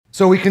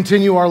So we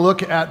continue our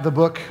look at the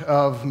book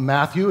of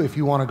Matthew. If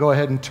you want to go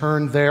ahead and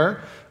turn there,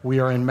 we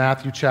are in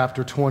Matthew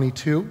chapter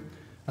 22.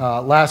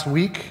 Last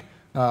week,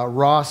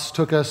 Ross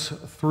took us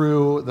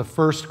through the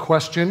first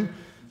question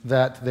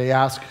that they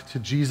asked to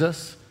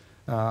Jesus,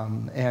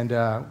 and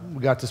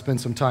we got to spend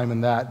some time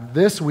in that.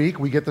 This week,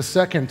 we get the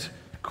second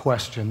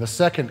question, the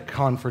second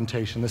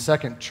confrontation, the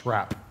second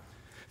trap.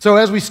 So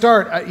as we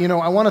start,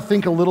 I want to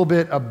think a little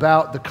bit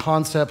about the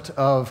concept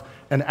of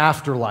an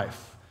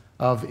afterlife,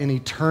 of an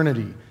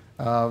eternity,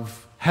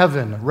 of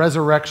heaven,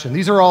 resurrection.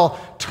 These are all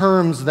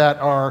terms that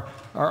are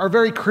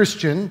very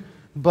Christian,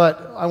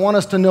 but I want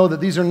us to know that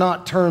these are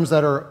not terms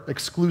that are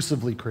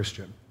exclusively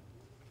Christian.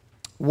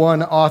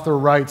 One author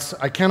writes,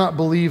 "I cannot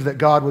believe that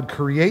God would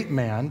create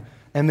man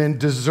and then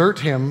desert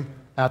him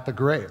at the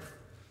grave."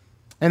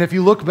 And if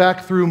you look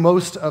back through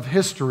most of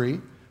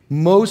history,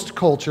 most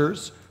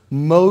cultures,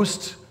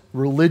 most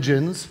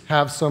religions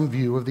have some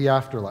view of the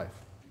afterlife.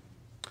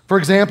 For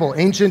example,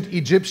 ancient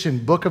Egyptian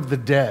Book of the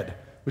Dead,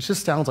 which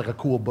just sounds like a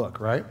cool book,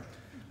 right?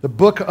 The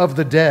Book of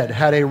the Dead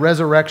had a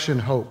resurrection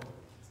hope.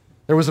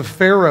 There was a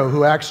pharaoh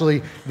who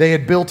they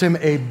had built him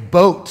a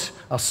boat,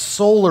 a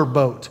solar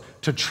boat,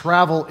 to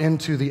travel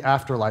into the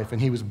afterlife,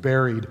 and he was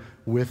buried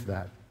with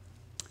that.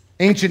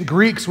 Ancient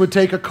Greeks would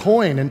take a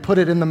coin and put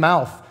it in the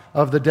mouth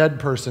of the dead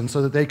person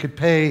so that they could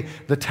pay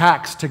the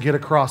tax to get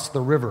across the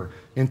river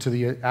into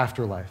the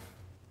afterlife.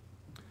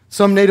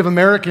 Some Native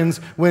Americans,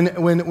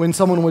 when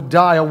someone would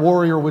die, a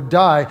warrior would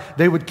die,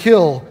 they would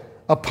kill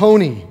a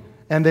pony,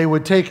 and they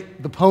would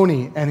take the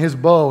pony and his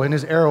bow and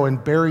his arrow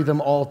and bury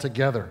them all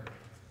together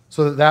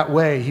so that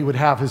way he would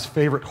have his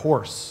favorite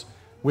horse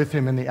with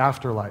him in the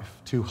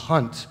afterlife to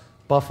hunt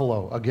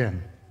buffalo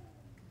again.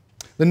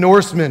 The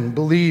Norsemen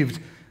believed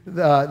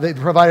they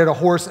provided a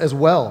horse as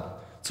well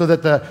so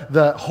that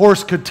the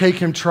horse could take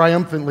him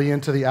triumphantly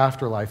into the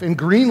afterlife. In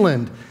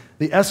Greenland,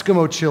 the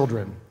Eskimo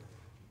children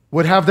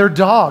would have their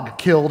dog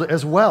killed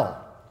as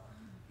well.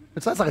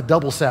 That's like a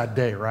double sad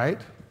day,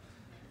 right?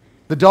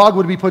 The dog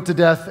would be put to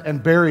death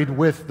and buried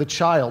with the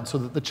child so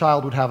that the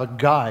child would have a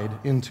guide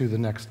into the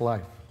next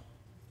life.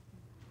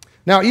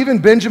 Now, even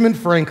Benjamin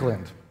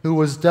Franklin, who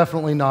was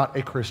definitely not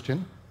a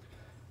Christian,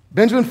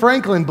 Benjamin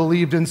Franklin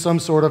believed in some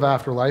sort of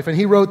afterlife, and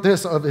he wrote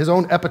this of his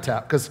own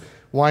epitaph, because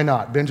why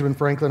not? Benjamin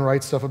Franklin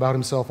writes stuff about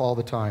himself all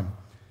the time.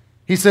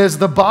 He says,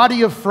 "The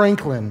body of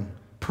Franklin,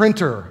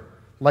 printer,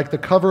 like the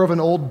cover of an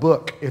old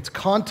book, its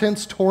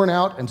contents torn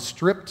out and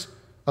stripped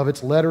of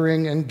its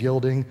lettering and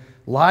gilding,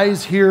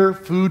 lies here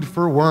food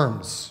for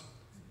worms.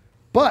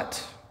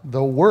 But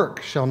the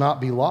work shall not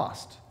be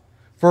lost,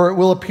 for it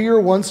will appear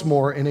once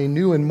more in a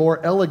new and more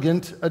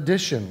elegant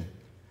edition,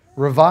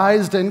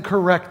 revised and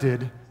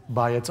corrected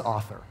by its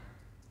author."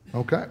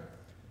 Okay?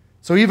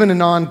 So even a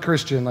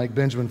non-Christian like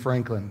Benjamin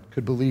Franklin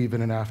could believe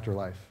in an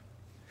afterlife.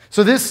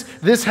 So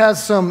this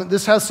has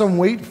some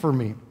weight for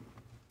me,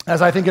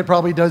 as I think it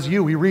probably does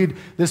you. We read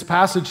this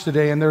passage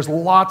today, and there's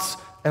lots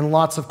and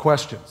lots of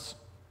questions.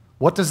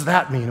 What does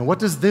that mean? And what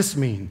does this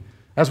mean?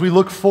 As we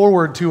look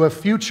forward to a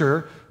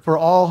future for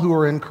all who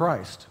are in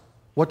Christ,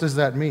 what does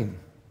that mean?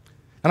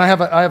 And I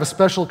have a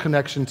special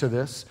connection to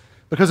this,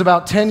 because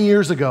about 10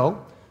 years ago,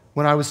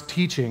 when I was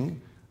teaching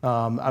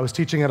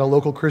at a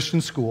local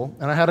Christian school,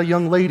 and I had a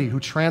young lady who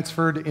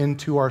transferred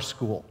into our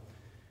school.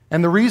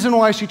 And the reason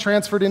why she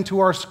transferred into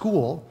our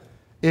school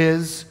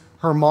is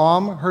her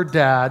mom, her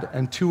dad,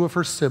 and two of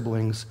her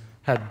siblings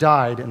had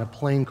died in a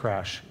plane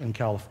crash in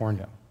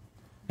California.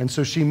 And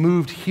so she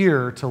moved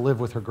here to live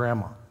with her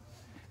grandma.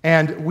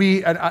 And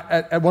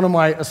at one of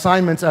my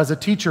assignments as a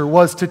teacher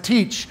was to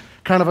teach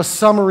kind of a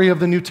summary of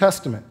the New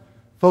Testament,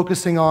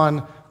 focusing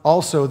on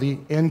also the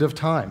end of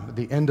time,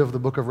 the end of the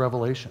book of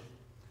Revelation.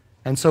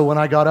 And so when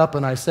I got up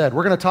and I said,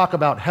 "We're going to talk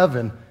about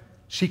heaven,"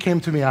 she came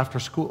to me after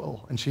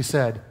school and she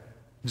said,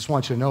 "I just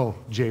want you to know,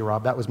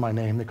 J-Rob," that was my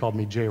name, they called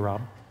me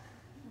J-Rob.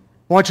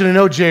 "I want you to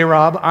know,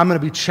 J-Rob, I'm going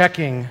to be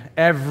checking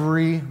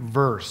every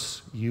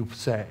verse you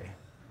say."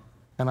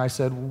 And I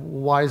said,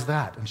 "Why is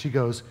that?" And she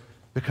goes,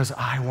 "Because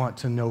I want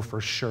to know for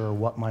sure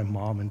what my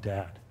mom and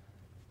dad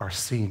are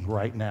seeing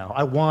right now.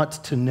 I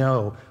want to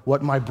know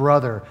what my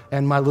brother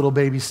and my little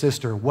baby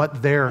sister,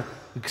 what they're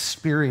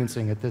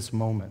experiencing at this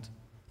moment."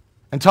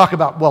 And talk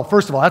about, well,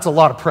 first of all, that's a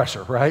lot of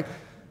pressure, right?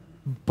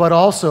 But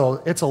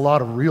also, it's a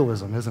lot of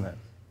realism, isn't it?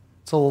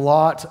 It's a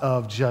lot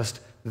of just,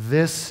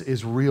 this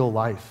is real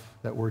life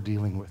that we're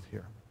dealing with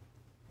here.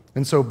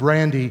 And so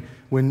Brandy,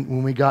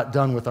 when we got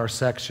done with our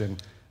section,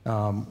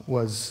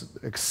 was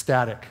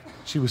ecstatic.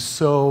 She was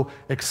so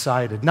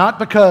excited. Not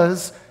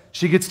because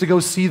she gets to go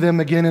see them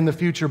again in the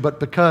future, but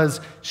because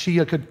she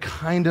could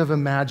kind of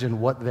imagine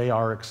what they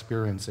are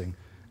experiencing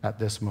at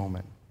this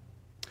moment.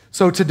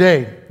 So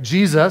today,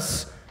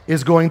 Jesus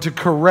is going to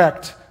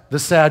correct the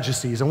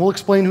Sadducees, and we'll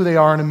explain who they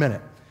are in a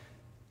minute.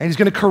 And he's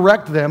going to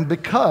correct them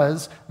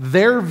because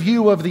their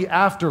view of the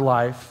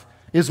afterlife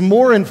is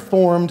more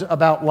informed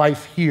about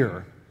life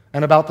here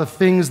and about the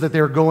things that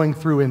they're going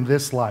through in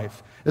this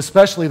life,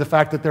 especially the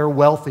fact that they're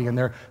wealthy and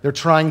they're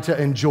trying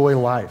to enjoy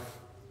life.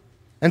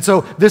 And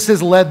so this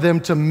has led them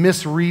to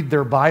misread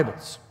their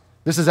Bibles.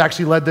 This has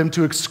actually led them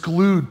to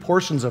exclude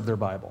portions of their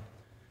Bible.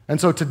 And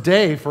so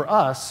today, for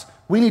us,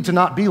 we need to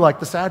not be like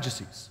the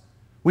Sadducees.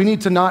 We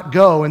need to not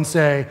go and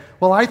say,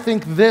 well, I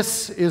think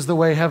this is the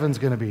way heaven's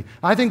going to be.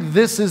 I think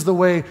this is the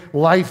way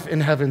life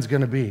in heaven's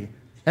going to be.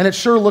 And it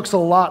sure looks a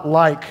lot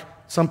like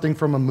something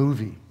from a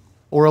movie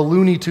or a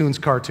Looney Tunes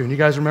cartoon. You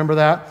guys remember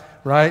that,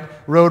 right?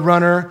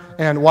 Roadrunner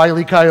and Wile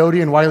E.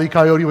 Coyote, and Wile E.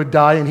 Coyote would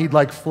die and he'd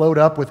like float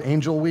up with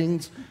angel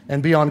wings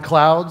and be on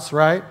clouds,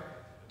 right?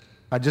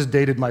 I just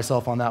dated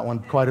myself on that one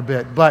quite a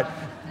bit. But,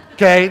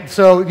 okay,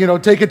 so,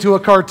 take it to a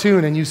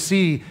cartoon and you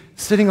see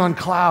sitting on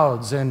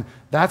clouds, and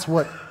that's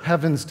what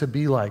heaven's to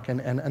be like.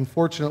 And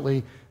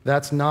unfortunately,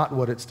 that's not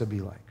what it's to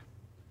be like.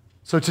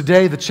 So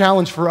today, the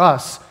challenge for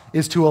us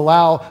is to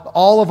allow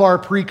all of our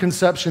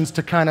preconceptions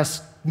to kind of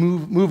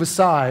move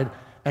aside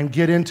and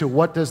get into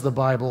what does the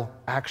Bible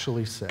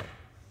actually say.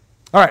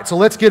 All right, so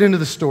let's get into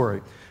the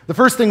story. The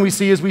first thing we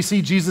see is we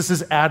see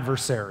Jesus'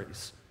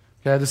 adversaries.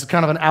 Okay, this is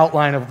kind of an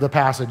outline of the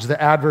passage.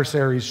 The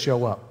adversaries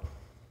show up.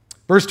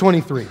 Verse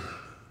 23.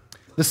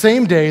 The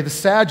same day, the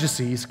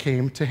Sadducees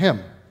came to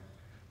him,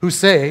 who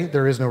say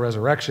there is no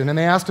resurrection, and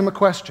they asked him a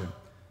question.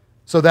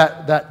 So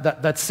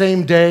that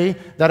same day,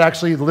 that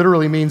actually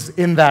literally means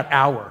in that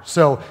hour.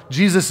 So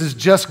Jesus has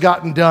just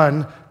gotten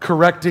done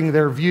correcting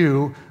their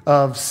view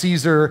of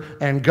Caesar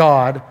and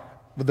God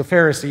with the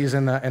Pharisees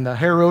and the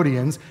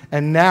Herodians,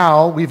 and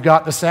now we've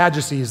got the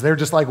Sadducees. They're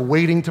just like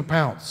waiting to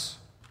pounce.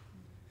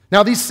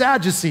 Now, these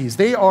Sadducees,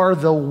 they are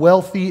the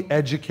wealthy,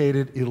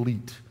 educated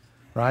elite,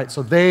 right?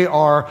 So they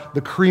are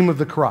the cream of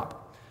the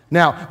crop.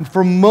 Now,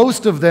 for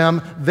most of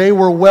them, they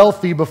were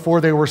wealthy before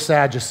they were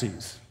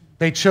Sadducees.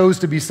 They chose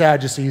to be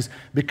Sadducees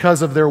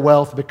because of their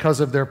wealth, because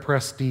of their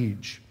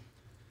prestige.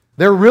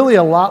 They're really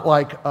a lot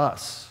like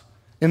us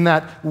in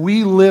that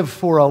we live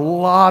for a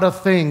lot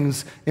of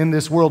things in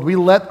this world. We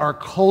let our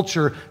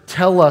culture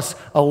tell us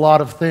a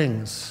lot of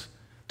things.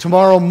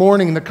 Tomorrow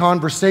morning, the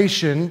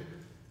conversation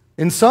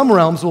in some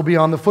realms will be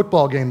on the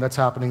football game that's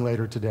happening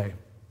later today.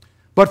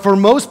 But for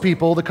most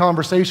people, the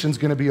conversation's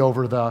going to be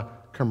over the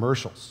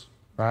commercials,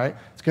 right?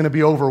 It's going to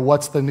be over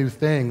what's the new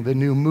thing, the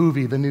new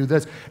movie, the new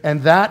this.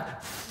 And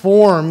that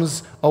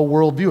forms a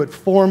worldview. It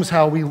forms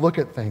how we look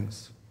at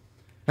things.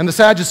 And the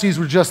Sadducees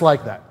were just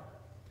like that.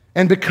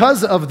 And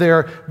because of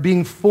their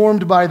being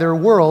formed by their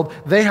world,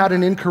 they had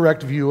an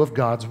incorrect view of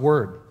God's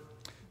word.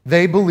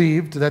 They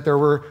believed that there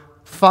were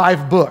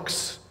 5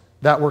 books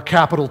that were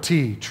capital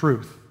T,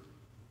 truth.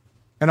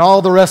 And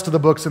all the rest of the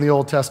books in the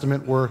Old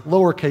Testament were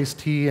lowercase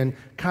t and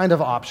kind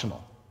of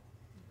optional.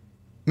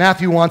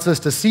 Matthew wants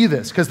us to see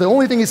this, because the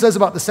only thing he says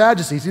about the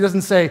Sadducees, he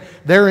doesn't say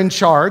they're in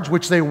charge,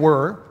 which they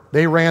were.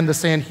 They ran the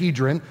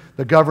Sanhedrin,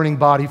 the governing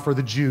body for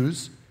the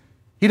Jews.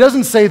 He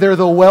doesn't say they're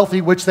the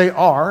wealthy, which they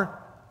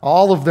are.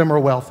 All of them are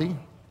wealthy.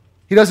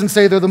 He doesn't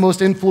say they're the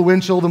most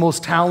influential, the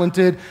most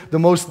talented, the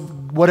most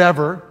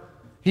whatever.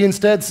 He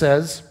instead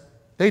says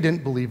they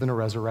didn't believe in a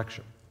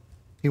resurrection.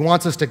 He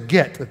wants us to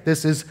get that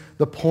this is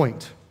the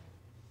point.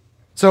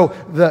 So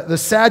the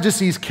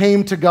Sadducees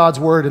came to God's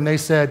word and they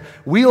said,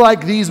 we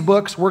like these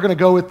books, we're going to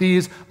go with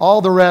these. All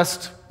the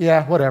rest,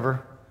 yeah,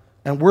 whatever.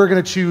 And we're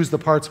going to choose the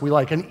parts we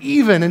like. And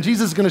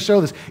Jesus is going to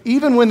show this,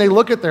 even when they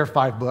look at their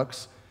 5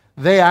 books,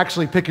 they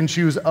actually pick and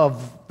choose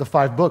of the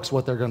 5 books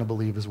what they're going to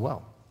believe as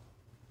well.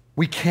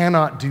 We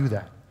cannot do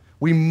that.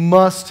 We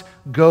must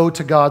go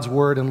to God's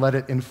word and let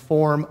it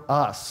inform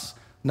us,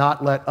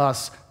 not let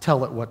us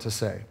tell it what to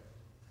say.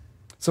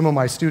 Some of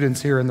my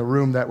students here in the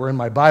room that were in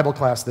my Bible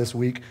class this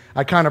week,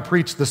 I kind of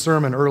preached the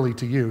sermon early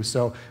to you.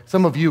 So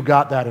some of you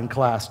got that in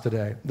class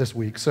this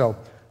week. So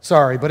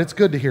sorry, but it's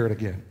good to hear it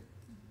again.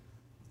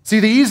 See,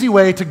 the easy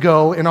way to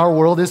go in our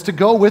world is to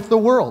go with the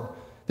world.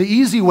 The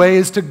easy way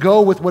is to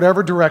go with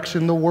whatever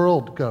direction the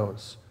world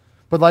goes.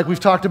 But like we've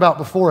talked about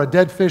before, a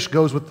dead fish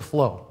goes with the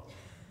flow.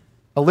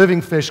 A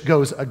living fish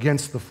goes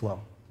against the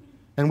flow.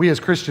 And we as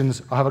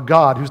Christians have a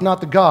God who's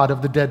not the God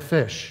of the dead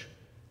fish.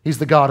 He's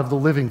the God of the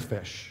living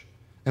fish.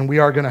 And we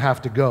are going to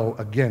have to go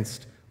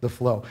against the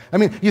flow. I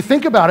mean, you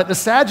think about it, the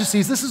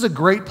Sadducees, this is a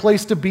great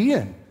place to be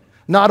in.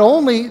 Not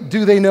only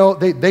do they know,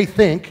 they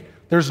think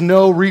there's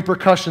no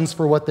repercussions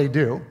for what they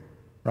do,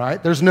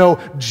 right? There's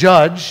no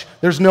judge,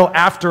 there's no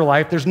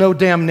afterlife, there's no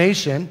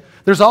damnation,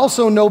 there's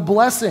also no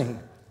blessing,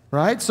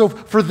 right? So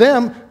for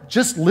them,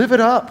 just live it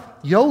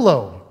up,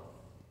 YOLO,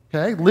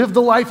 okay? Live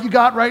the life you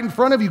got right in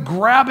front of you,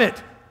 grab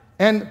it,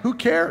 and who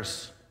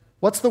cares?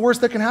 What's the worst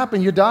that can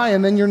happen? You die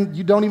and then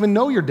you don't even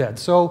know you're dead,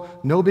 so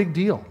no big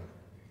deal.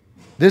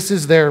 This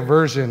is their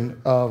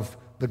version of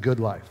the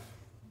good life.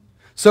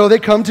 So they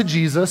come to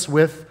Jesus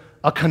with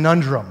a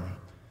conundrum.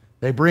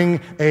 They bring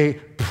a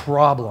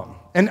problem.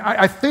 And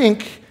I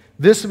think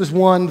this was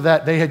one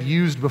that they had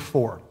used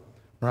before,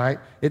 right?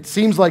 It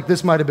seems like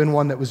this might have been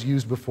one that was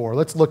used before.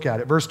 Let's look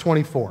at it. Verse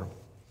 24.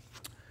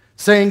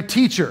 Saying,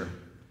 "Teacher,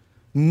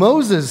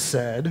 Moses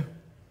said,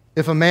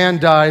 if a man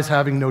dies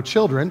having no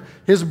children,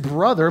 his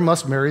brother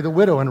must marry the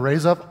widow and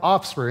raise up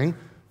offspring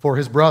for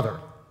his brother.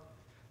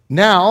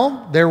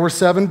 Now there were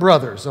 7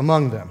 brothers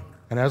among them,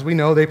 and as we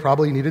know, they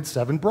probably needed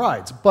 7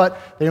 brides, but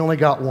they only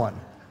got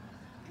one.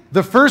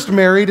 The first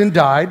married and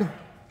died,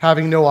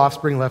 having no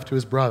offspring left to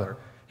his brother.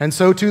 And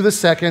so too the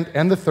second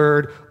and the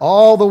third,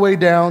 all the way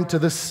down to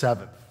the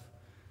seventh.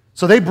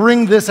 So they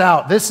bring this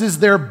out. This is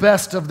their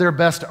best of their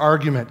best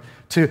argument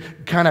to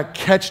kind of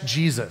catch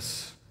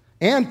Jesus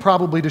and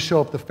probably to show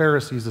up the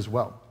Pharisees as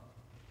well.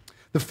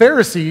 The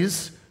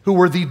Pharisees, who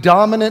were the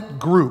dominant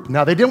group.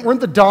 Now, they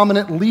weren't the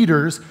dominant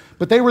leaders,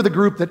 but they were the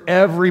group that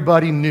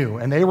everybody knew,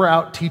 and they were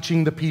out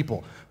teaching the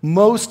people.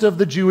 Most of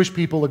the Jewish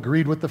people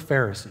agreed with the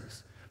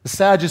Pharisees. The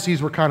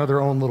Sadducees were kind of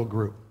their own little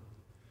group.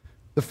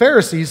 The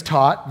Pharisees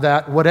taught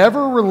that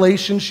whatever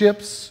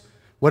relationships,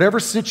 whatever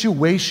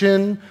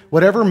situation,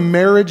 whatever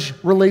marriage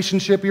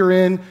relationship you're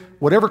in,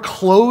 whatever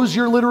clothes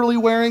you're literally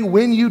wearing,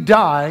 when you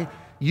die,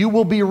 you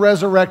will be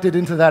resurrected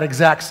into that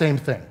exact same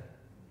thing.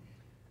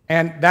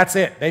 And that's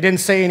it. They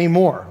didn't say any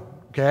more,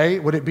 okay?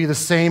 Would it be the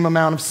same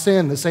amount of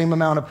sin, the same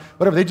amount of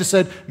whatever? They just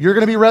said, you're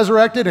going to be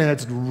resurrected, and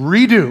it's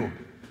redo.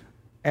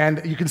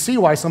 And you can see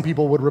why some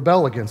people would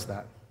rebel against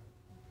that.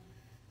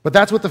 But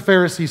that's what the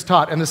Pharisees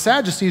taught, and the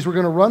Sadducees were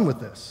going to run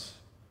with this.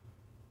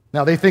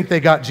 Now, they think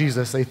they got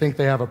Jesus. They think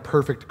they have a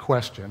perfect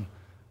question.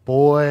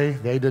 Boy,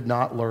 they did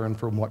not learn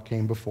from what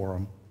came before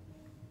them.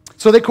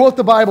 So they quote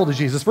the Bible to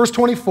Jesus. Verse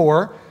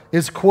 24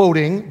 is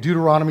quoting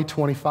Deuteronomy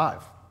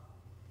 25.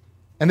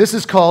 And this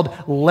is called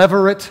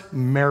levirate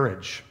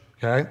marriage,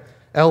 okay?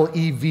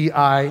 Levirate,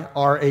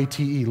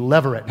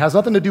 levirate. It has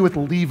nothing to do with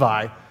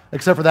Levi,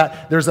 except for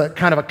that there's a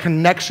kind of a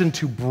connection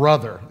to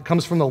brother. It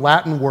comes from the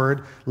Latin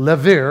word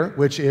levir,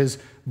 which is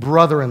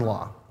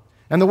brother-in-law.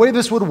 And the way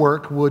this would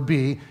work would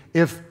be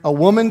if a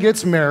woman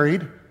gets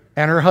married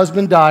and her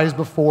husband dies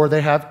before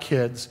they have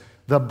kids,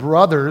 the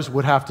brothers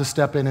would have to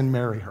step in and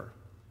marry her,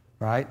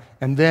 right?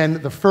 And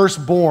then the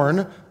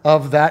firstborn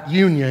of that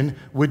union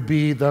would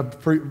be the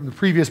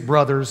previous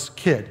brother's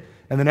kid.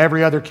 And then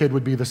every other kid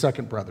would be the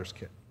second brother's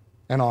kid,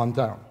 and on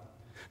down.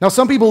 Now,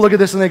 some people look at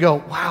this and they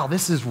go, wow,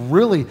 this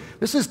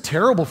is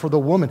terrible for the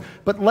woman.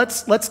 But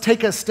let's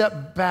take a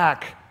step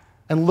back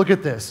and look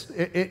at this.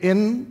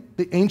 In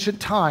the ancient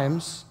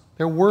times,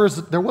 there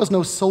was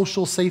no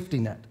social safety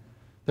net.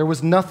 There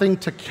was nothing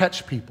to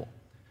catch people.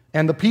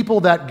 And the people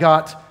that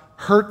got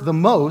hurt the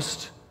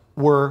most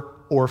were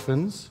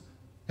orphans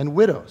and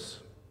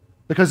widows.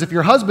 Because if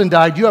your husband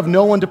died, you have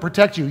no one to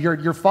protect you.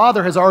 Your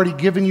father has already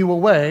given you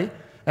away,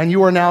 and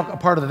you are now a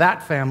part of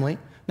that family.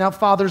 Now,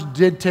 fathers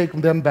did take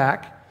them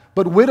back,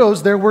 but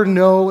widows, there was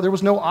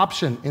no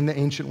option in the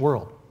ancient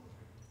world.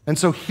 And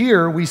so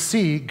here we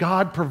see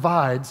God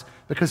provides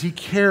because he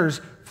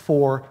cares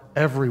for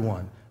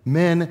everyone,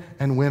 men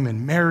and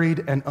women,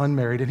 married and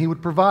unmarried, and he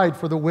would provide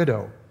for the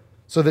widow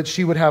so that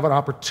she would have an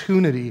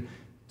opportunity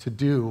to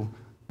do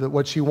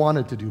what she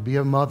wanted to do, be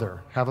a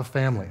mother, have a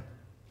family.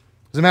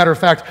 As a matter of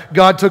fact,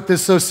 God took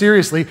this so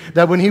seriously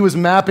that when he was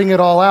mapping it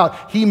all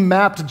out, he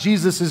mapped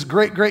Jesus'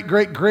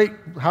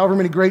 however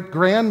many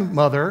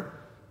great-grandmother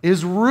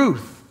is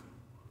Ruth.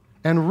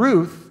 And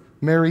Ruth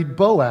married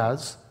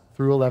Boaz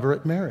through a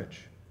levirate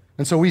marriage.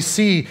 And so we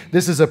see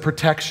this is a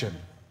protection.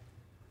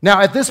 Now,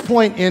 at this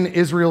point in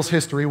Israel's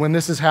history, when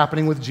this is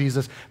happening with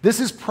Jesus, this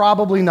is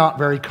probably not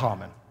very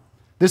common.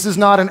 This is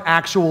not an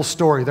actual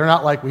story. They're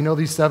not like, we know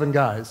these 7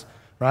 guys,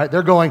 right?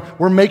 They're going,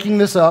 we're making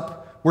this up.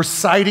 We're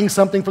citing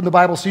something from the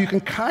Bible. So you can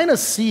kind of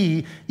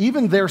see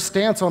even their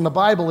stance on the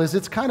Bible is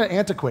it's kind of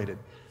antiquated.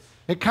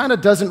 It kind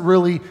of doesn't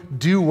really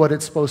do what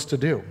it's supposed to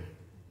do.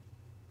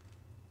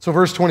 So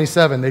verse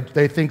 27,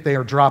 they think they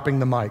are dropping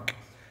the mic.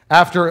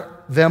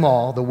 After them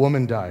all, the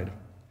woman died.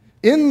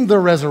 In the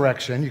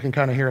resurrection, you can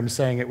kind of hear him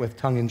saying it with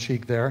tongue in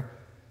cheek there.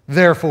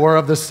 Therefore,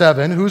 of the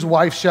 7, whose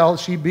wife shall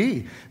she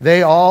be?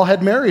 They all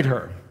had married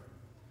her.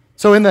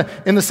 So in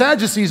the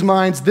Sadducees'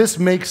 minds, this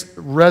makes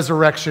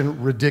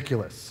resurrection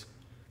ridiculous.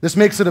 This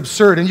makes it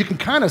absurd, and you can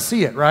kind of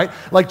see it, right?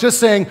 Like just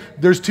saying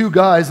there's 2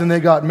 guys and they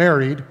got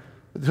married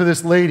to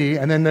this lady,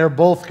 and then they're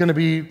both going to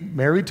be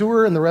married to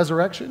her in the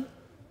resurrection.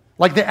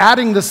 Like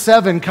adding the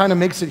 7 kind of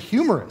makes it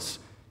humorous.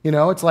 You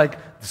know, it's like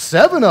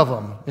 7 of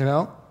them, you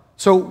know?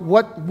 So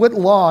what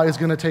law is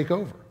going to take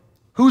over?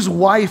 Whose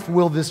wife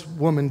will this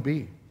woman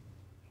be?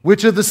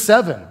 Which of the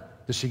 7?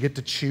 Does she get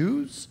to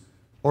choose?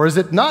 Or is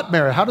it not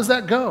married? How does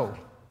that go?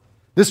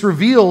 This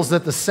reveals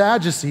that the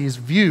Sadducees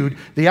viewed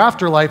the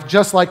afterlife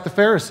just like the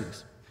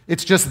Pharisees.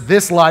 It's just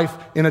this life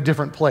in a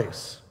different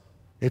place.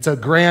 It's a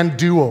grand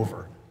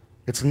do-over.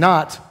 It's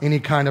not any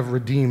kind of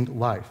redeemed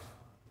life.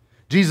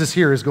 Jesus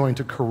here is going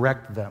to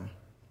correct them.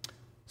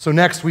 So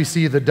next we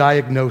see the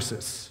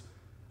diagnosis.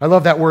 I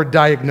love that word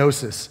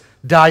diagnosis.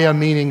 Dia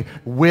meaning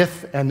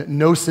with and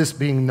gnosis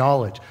being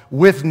knowledge.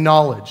 With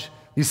knowledge.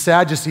 These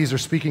Sadducees are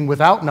speaking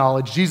without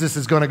knowledge. Jesus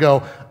is going to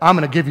go, I'm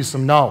going to give you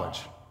some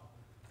knowledge.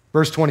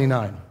 Verse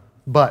 29,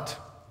 but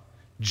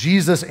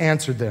Jesus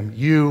answered them,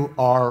 you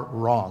are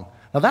wrong.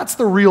 Now that's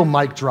the real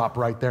mic drop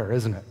right there,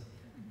 isn't it?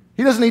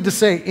 He doesn't need to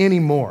say any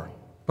more,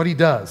 but he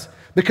does.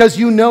 Because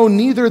you know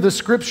neither the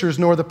scriptures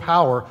nor the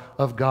power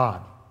of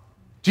God.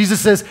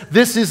 Jesus says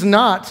this is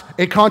not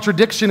a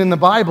contradiction in the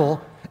Bible,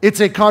 it's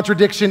a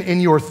contradiction in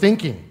your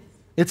thinking.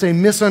 It's a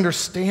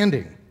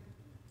misunderstanding.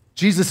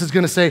 Jesus is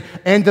going to say,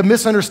 and the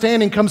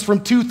misunderstanding comes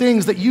from two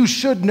things that you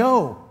should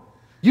know.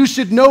 You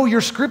should know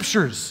your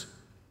scriptures.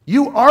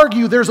 You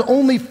argue there's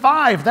only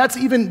 5. That's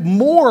even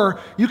more.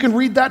 You can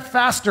read that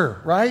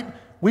faster, right?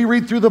 We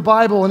read through the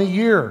Bible in a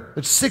year.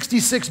 There's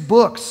 66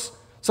 books,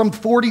 some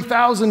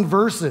 40,000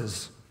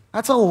 verses.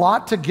 That's a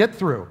lot to get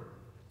through.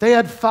 They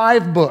had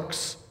 5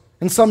 books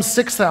and some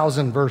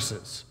 6,000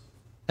 verses,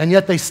 and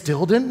yet they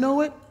still didn't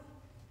know it?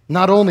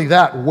 Not only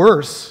that,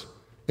 worse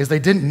is they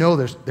didn't know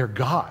their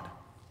God.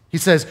 He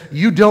says,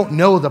 you don't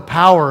know the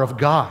power of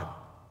God.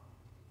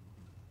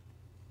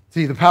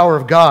 See, the power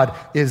of God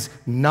is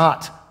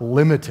not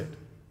limited.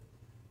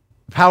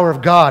 The power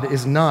of God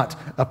is not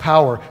a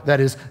power that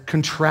is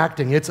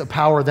contracting. It's a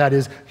power that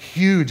is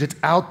huge. It's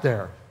out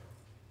there.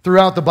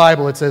 Throughout the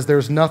Bible, it says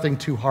there's nothing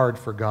too hard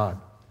for God.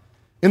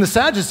 In the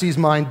Sadducees'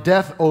 mind,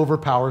 death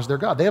overpowers their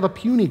God. They have a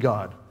puny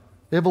God.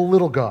 They have a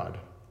little God.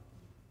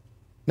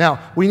 Now,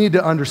 we need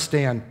to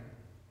understand,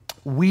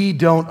 we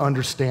don't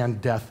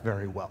understand death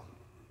very well.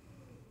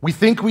 We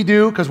think we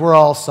do because we're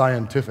all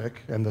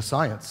scientific, and the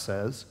science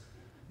says.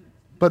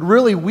 But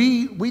really,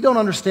 we don't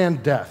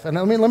understand death. And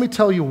let me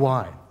tell you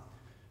why.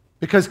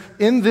 Because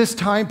in this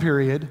time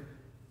period,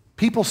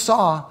 people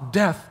saw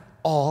death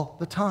all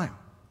the time.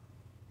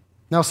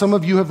 Now, some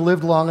of you have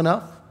lived long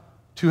enough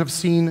to have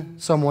seen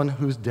someone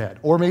who's dead,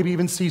 or maybe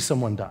even see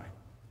someone die.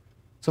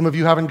 Some of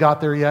you haven't got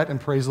there yet, and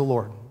praise the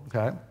Lord,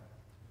 okay?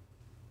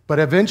 But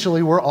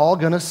eventually, we're all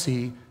going to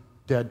see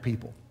dead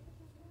people.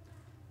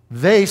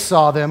 They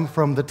saw them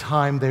from the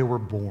time they were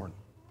born.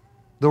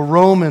 The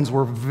Romans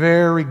were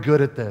very good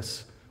at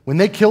this. When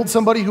they killed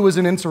somebody who was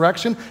in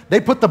insurrection, they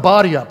put the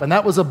body up, and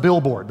that was a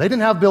billboard. They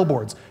didn't have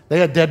billboards. They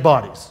had dead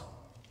bodies.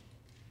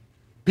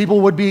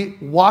 People would be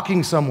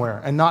walking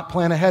somewhere and not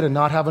plan ahead and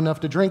not have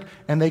enough to drink,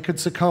 and they could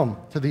succumb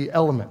to the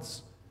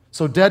elements.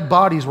 So dead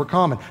bodies were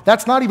common.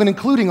 That's not even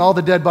including all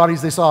the dead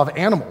bodies they saw of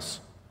animals,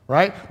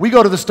 right? We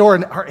go to the store,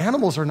 and our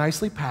animals are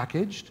nicely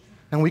packaged,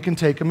 and we can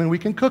take them and we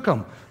can cook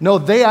them. No,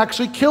 they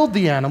actually killed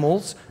the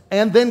animals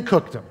and then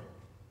cooked them,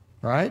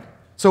 right?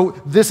 So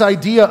this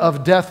idea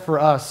of death for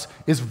us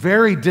is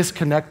very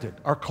disconnected.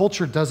 Our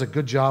culture does a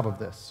good job of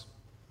this.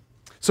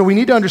 So we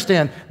need to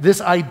understand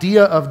this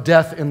idea of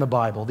death in the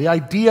Bible. The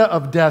idea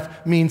of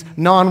death means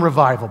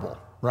non-revivable,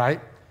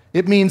 right?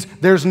 It means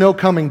there's no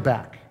coming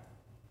back.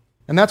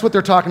 And that's what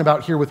they're talking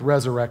about here with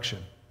resurrection.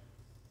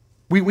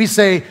 We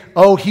say,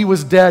 oh, he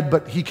was dead,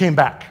 but he came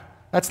back.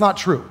 That's not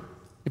true.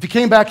 If he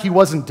came back, he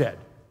wasn't dead.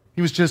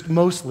 He was just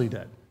mostly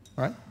dead,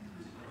 right?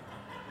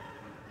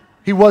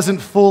 He wasn't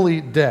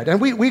fully dead.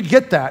 And we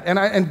get that.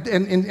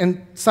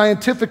 And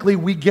scientifically,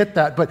 we get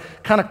that. But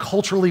kind of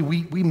culturally,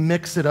 we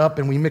mix it up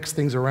and we mix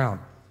things around.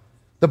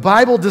 The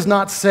Bible does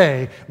not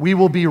say we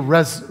will be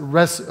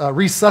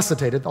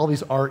resuscitated, all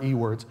these R-E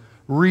words,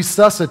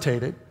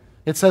 resuscitated.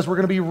 It says we're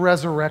going to be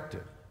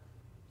resurrected.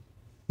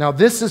 Now,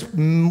 this is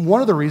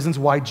one of the reasons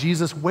why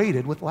Jesus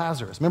waited with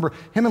Lazarus. Remember,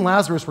 him and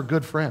Lazarus were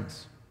good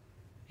friends.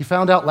 He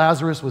found out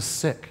Lazarus was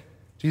sick.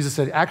 Jesus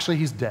said, actually,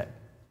 he's dead.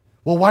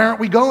 Well, why aren't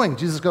we going?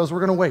 Jesus goes, we're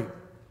going to wait.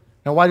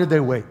 Now, why did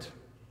they wait?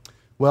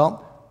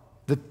 Well,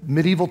 the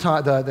medieval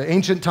time, the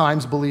ancient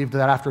times believed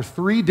that after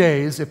 3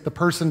 days, if the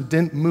person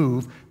didn't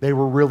move, they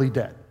were really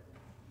dead.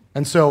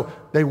 And so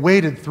they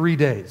waited 3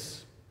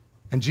 days.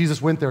 And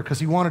Jesus went there because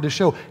he wanted to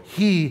show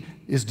he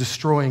is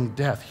destroying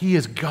death. He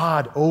is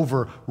God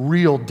over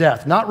real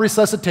death. Not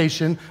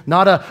resuscitation,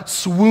 not a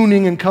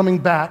swooning and coming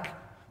back.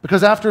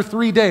 Because after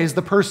 3 days,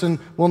 the person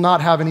will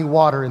not have any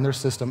water in their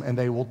system and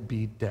they will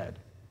be dead.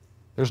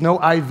 There's no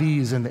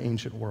IVs in the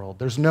ancient world.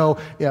 There's no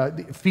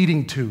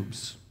feeding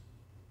tubes.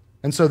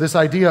 And so this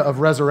idea of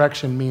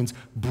resurrection means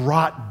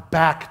brought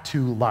back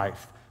to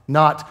life,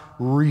 not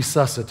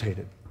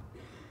resuscitated.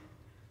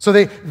 So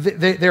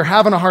they're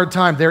having a hard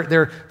time.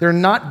 They're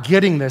not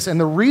getting this. And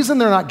the reason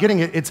they're not getting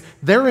it,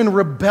 they're in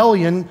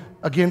rebellion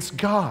against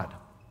God.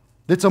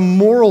 It's a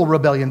moral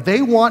rebellion.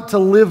 They want to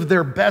live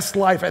their best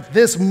life at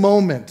this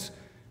moment.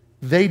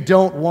 They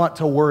don't want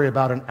to worry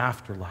about an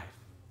afterlife.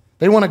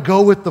 They want to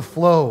go with the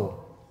flow.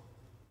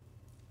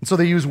 And so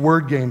they use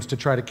word games to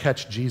try to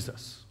catch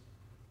Jesus.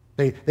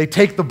 They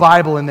take the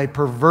Bible and they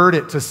pervert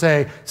it to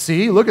say,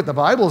 see, look at the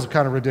Bible is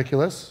kind of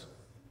ridiculous.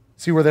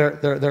 See where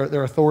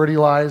their authority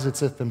lies?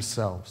 It's it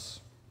themselves.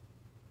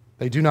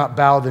 They do not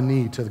bow the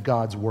knee to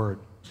God's word.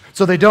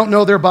 So they don't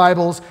know their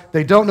Bibles.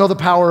 They don't know the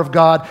power of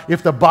God.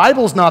 If the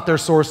Bible's not their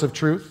source of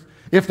truth,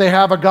 if they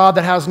have a God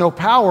that has no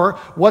power,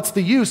 what's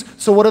the use?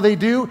 So what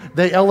do?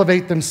 They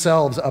elevate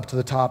themselves up to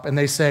the top and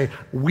they say,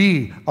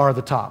 we are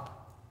the top.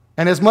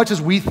 And as much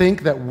as we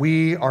think that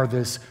we are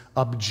this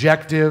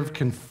objective,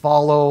 can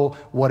follow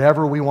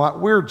whatever we want,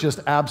 we're just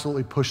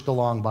absolutely pushed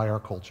along by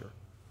our culture.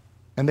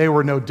 And they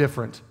were no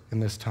different in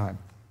this time.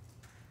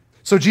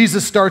 So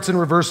Jesus starts in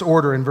reverse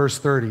order in verse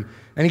 30.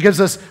 And he gives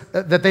us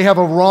that they have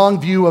a wrong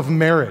view of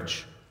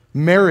marriage.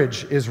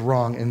 Marriage is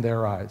wrong in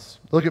their eyes.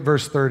 Look at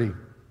verse 30.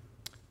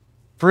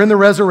 For in the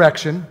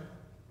resurrection,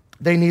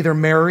 they neither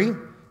marry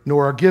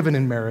nor are given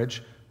in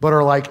marriage, but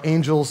are like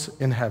angels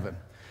in heaven.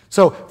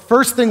 So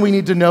first thing we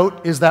need to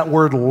note is that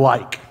word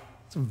like.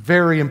 It's a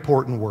very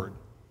important word.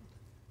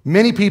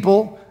 Many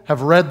people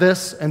have read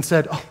this and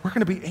said, oh, we're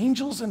going to be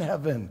angels in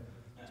heaven.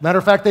 As a matter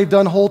of fact, they've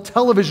done whole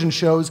television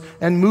shows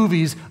and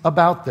movies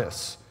about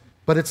this.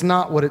 But it's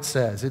not what it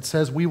says. It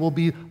says we will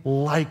be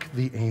like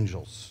the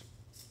angels.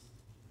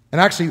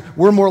 And actually,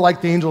 we're more like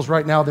the angels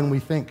right now than we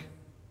think.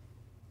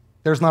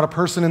 There's not a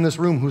person in this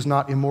room who's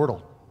not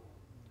immortal.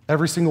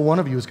 Every single one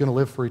of you is going to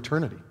live for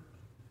eternity.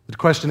 The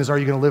question is, are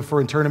you going to live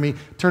for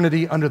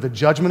eternity under the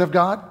judgment of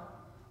God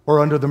or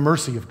under the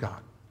mercy of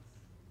God?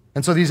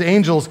 And so these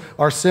angels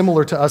are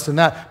similar to us in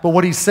that. But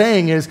what he's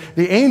saying is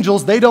the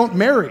angels, they don't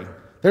marry.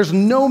 There's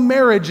no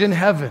marriage in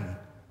heaven.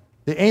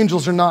 The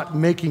angels are not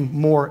making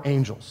more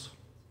angels.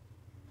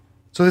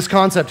 So this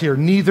concept here,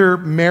 neither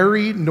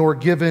marry nor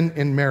given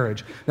in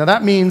marriage. Now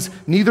that means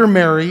neither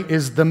marry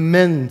is the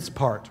men's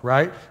part,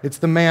 right? It's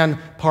the man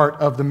part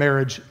of the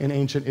marriage in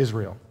ancient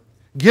Israel.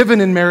 Given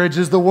in marriage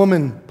is the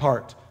woman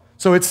part.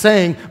 So it's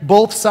saying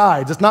both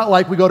sides. It's not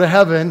like we go to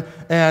heaven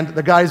and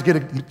the guys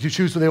get to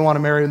choose who they want to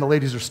marry and the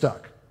ladies are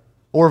stuck.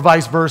 Or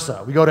vice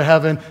versa. We go to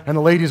heaven and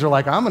the ladies are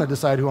like, I'm going to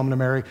decide who I'm going to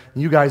marry,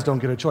 and you guys don't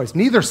get a choice.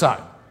 Neither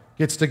side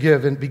gets to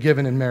give and be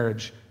given in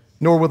marriage,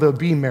 nor will there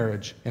be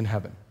marriage in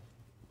heaven.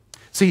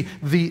 See,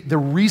 the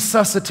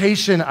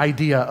resuscitation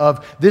idea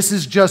of this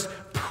is just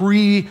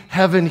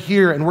pre-heaven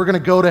here, and we're going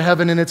to go to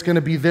heaven and it's going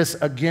to be this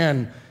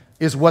again,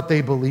 is what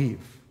they believe.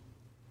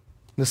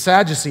 The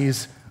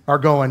Sadducees are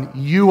going,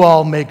 you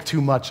all make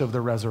too much of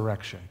the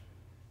resurrection.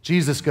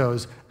 Jesus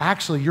goes,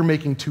 actually, you're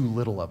making too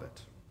little of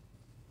it.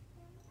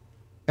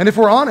 And if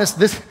we're honest,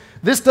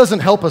 this doesn't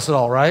help us at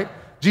all, right?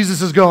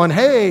 Jesus is going,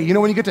 hey,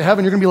 when you get to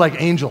heaven, you're going to be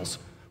like angels.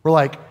 We're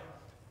like,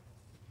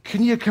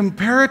 can you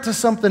compare it to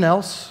something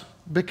else?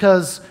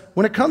 Because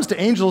when it comes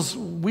to angels,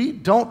 we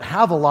don't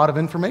have a lot of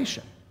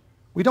information.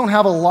 We don't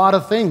have a lot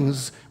of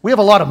things. We have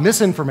a lot of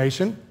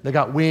misinformation. They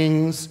got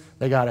wings,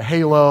 they got a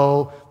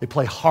halo, they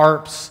play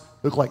harps,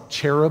 they look like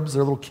cherubs,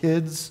 they're little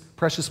kids,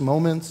 precious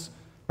moments,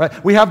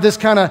 right? We have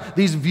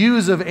these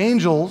views of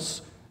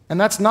angels, and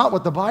that's not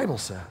what the Bible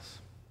says.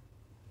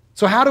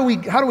 So how do we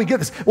get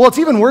this? Well, it's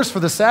even worse for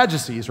the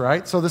Sadducees,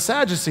 right? So the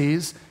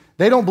Sadducees,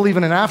 they don't believe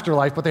in an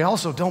afterlife, but they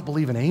also don't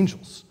believe in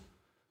angels.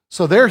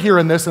 So they're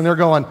hearing this and they're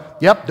going,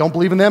 yep, don't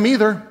believe in them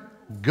either.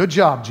 Good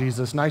job,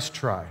 Jesus, nice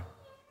try.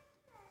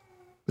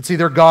 But see,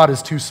 their God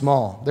is too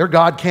small. Their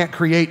God can't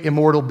create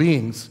immortal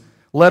beings,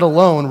 let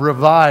alone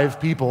revive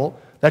people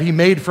that he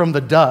made from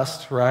the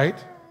dust, right?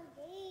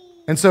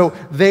 And so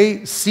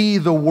they see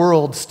the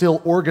world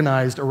still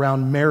organized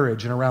around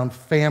marriage and around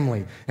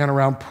family and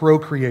around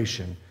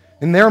procreation.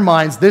 In their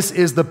minds, this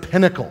is the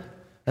pinnacle,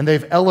 and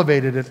they've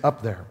elevated it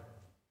up there.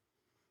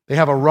 They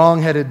have a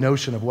wrong-headed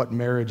notion of what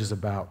marriage is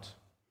about.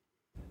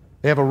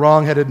 They have a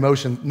wrong-headed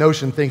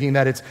notion thinking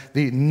that it's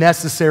the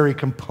necessary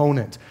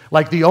component.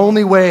 Like the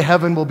only way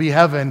heaven will be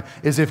heaven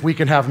is if we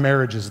can have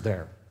marriages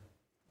there.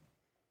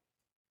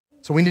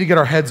 So we need to get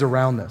our heads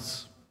around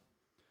this.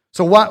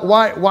 So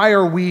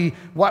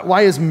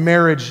why is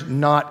marriage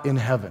not in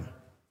heaven?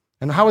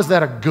 And how is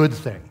that a good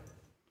thing?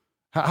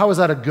 How is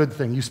that a good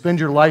thing? You spend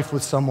your life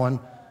with someone,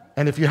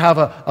 and if you have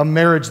a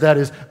marriage that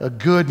is a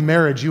good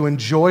marriage, you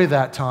enjoy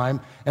that time,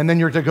 and then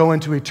you're to go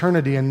into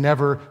eternity and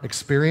never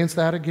experience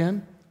that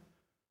again?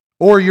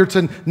 Or you're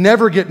to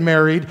never get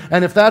married,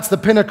 and if that's the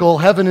pinnacle,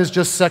 heaven is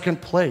just second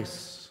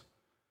place.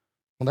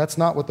 Well, that's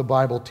not what the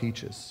Bible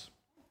teaches.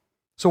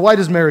 So why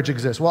does marriage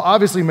exist? Well,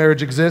 obviously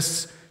marriage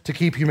exists to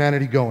keep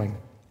humanity going.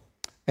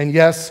 And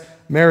yes,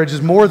 marriage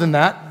is more than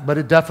that, but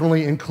it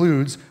definitely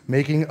includes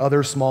making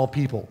other small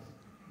people.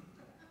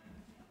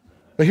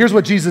 But here's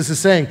what Jesus is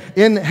saying.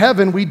 In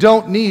heaven, we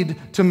don't need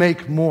to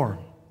make more.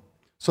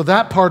 So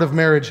that part of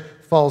marriage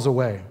falls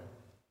away.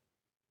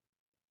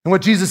 And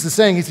what Jesus is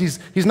saying is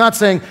he's not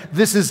saying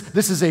this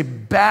is a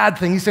bad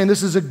thing. He's saying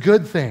this is a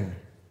good thing.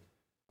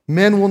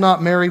 Men will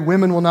not marry,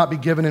 women will not be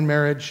given in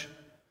marriage,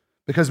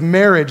 because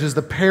marriage, as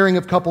the pairing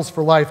of couples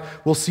for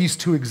life, will cease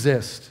to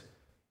exist.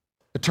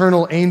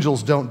 Eternal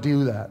angels don't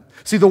do that.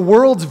 See, the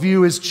world's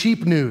view is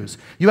cheap news.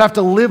 You have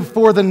to live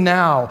for the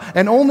now,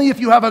 and only if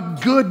you have a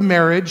good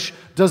marriage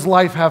does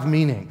life have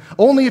meaning.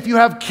 Only if you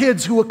have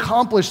kids who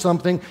accomplish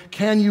something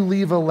can you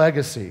leave a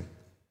legacy.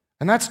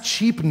 And that's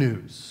cheap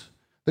news.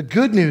 The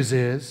good news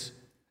is,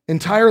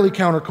 entirely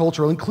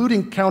countercultural,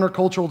 including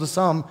countercultural to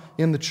some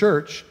in the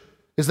church,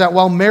 is that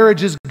while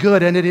marriage is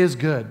good, and it is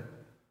good,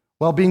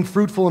 while being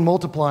fruitful and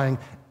multiplying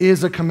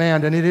is a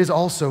command, and it is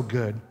also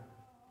good,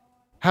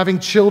 having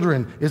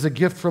children is a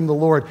gift from the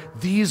Lord.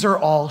 These are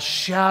all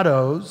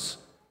shadows,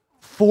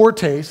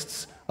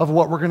 foretastes of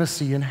what we're going to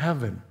see in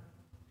heaven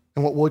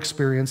and what we'll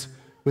experience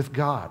with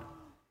God.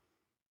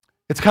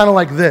 It's kind of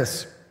like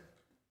this.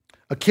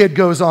 A kid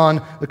goes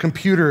on the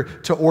computer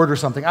to order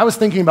something. I was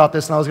thinking about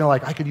this, and I was going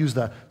to I could use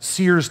the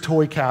Sears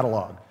toy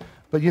catalog.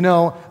 But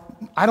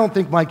I don't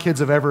think my kids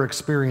have ever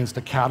experienced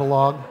a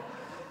catalog.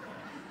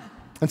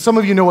 And some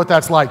of you know what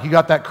that's like. You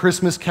got that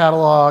Christmas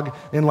catalog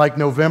in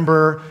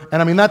November,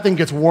 and that thing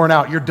gets worn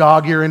out. You're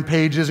dog-earing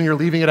pages, and you're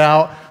leaving it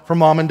out for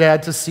mom and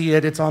dad to see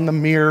it. It's on the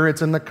mirror,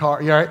 it's in the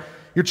car, right?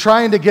 You're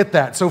trying to get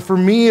that. So for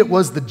me, it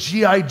was the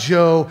G.I.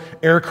 Joe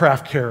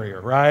aircraft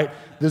carrier, right?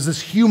 There's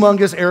this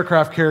humongous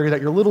aircraft carrier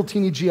that your little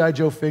teeny G.I.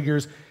 Joe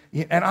figures,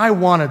 and I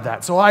wanted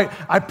that. So I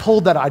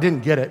pulled that. I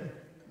didn't get it.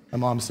 My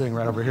mom's sitting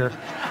right over here.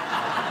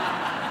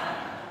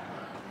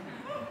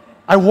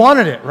 I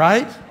wanted it,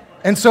 right?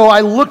 And so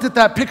I looked at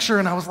that picture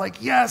and I was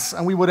like, yes.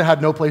 And we would have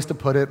had no place to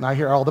put it, and I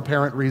hear all the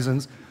parent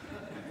reasons.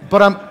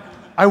 But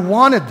I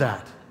wanted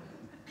that.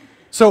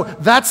 So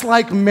that's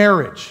like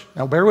marriage.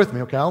 Now bear with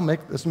me, okay? I'll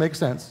make this make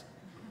sense.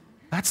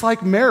 That's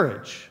like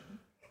marriage.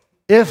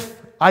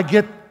 If I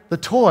get the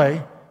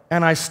toy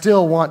and I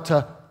still want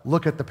to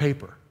look at the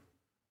paper,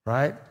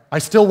 right? I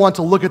still want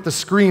to look at the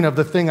screen of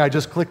the thing I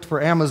just clicked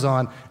for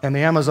Amazon, and the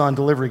Amazon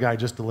delivery guy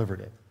just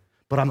delivered it.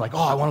 But I'm like, oh,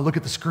 I want to look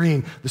at the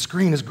screen. The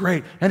screen is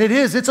great. And it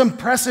is. It's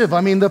impressive.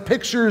 I mean, the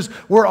pictures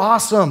were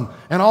awesome.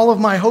 And all of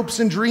my hopes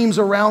and dreams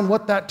around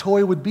what that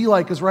toy would be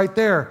like is right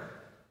there.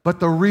 But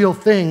the real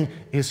thing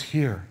is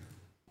here.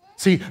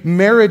 See,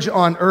 marriage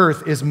on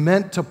earth is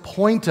meant to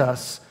point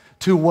us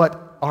to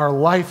what our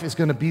life is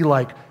going to be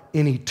like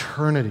in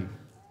eternity.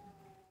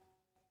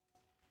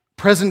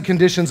 Present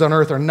conditions on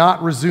earth are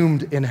not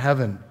resumed in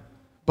heaven,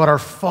 but are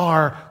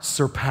far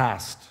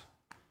surpassed.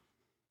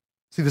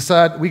 See,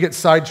 we get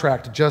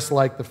sidetracked just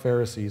like the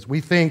Pharisees. We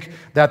think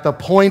that the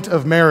point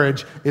of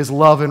marriage is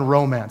love and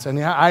romance.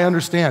 And I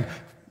understand.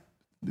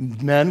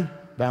 Men,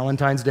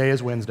 Valentine's Day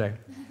is Wednesday.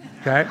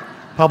 Okay?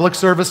 Public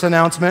service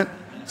announcement.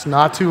 It's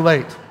not too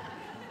late.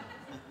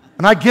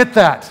 And I get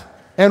that.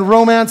 And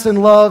romance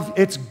and love,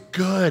 it's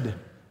good.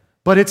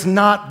 But it's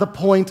not the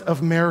point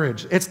of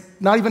marriage. It's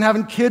not even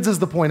having kids is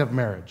the point of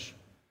marriage.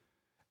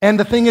 And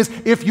the thing is,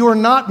 if you're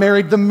not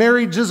married, the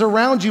marriages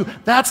around you,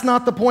 that's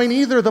not the point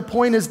either. The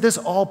point is this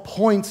all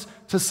points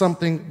to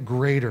something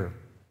greater.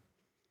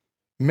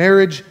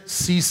 Marriage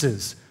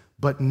ceases,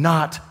 but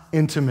not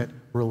intimate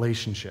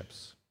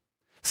relationships.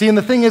 See, and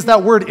the thing is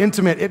that word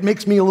intimate, it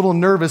makes me a little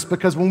nervous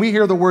because when we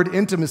hear the word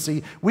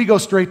intimacy, we go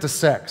straight to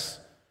sex.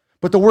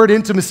 But the word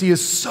intimacy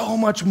is so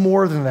much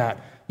more than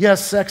that.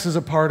 Yes, sex is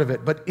a part of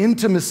it, but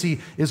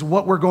intimacy is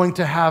what we're going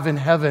to have in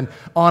heaven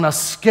on a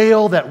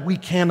scale that we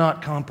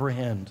cannot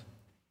comprehend.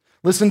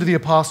 Listen to the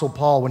Apostle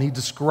Paul when he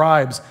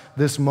describes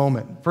this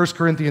moment. 1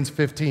 Corinthians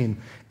 15.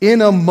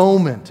 In a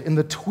moment, in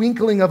the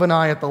twinkling of an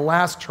eye at the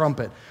last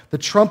trumpet, the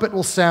trumpet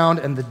will sound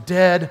and the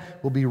dead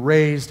will be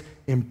raised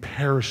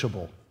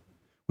imperishable.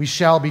 We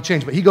shall be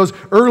changed. But he goes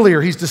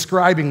earlier, he's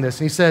describing this,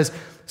 and he says,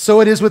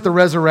 so it is with the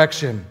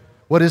resurrection.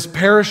 What is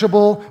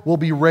perishable will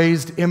be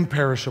raised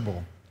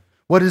imperishable.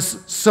 What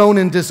is sown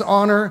in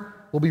dishonor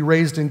will be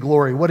raised in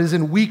glory. What is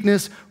in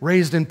weakness,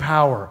 raised in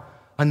power.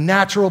 A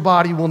natural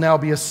body will now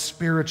be a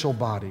spiritual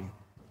body.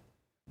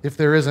 If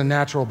there is a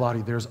natural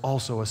body, there's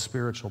also a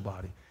spiritual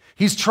body.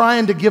 He's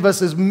trying to give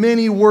us as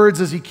many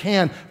words as he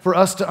can for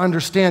us to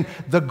understand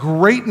the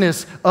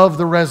greatness of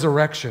the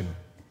resurrection.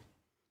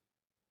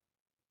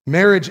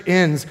 Marriage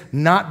ends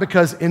not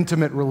because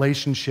intimate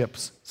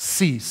relationships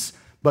cease,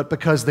 but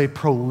because they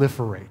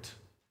proliferate.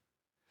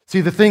 See,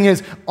 the thing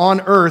is,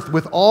 on earth,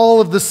 with all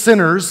of the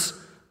sinners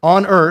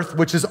on earth,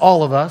 which is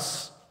all of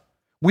us,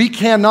 we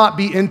cannot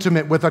be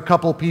intimate with a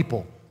couple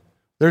people.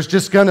 There's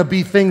just going to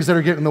be things that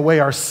are getting in the way.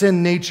 Our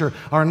sin nature,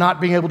 our not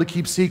being able to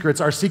keep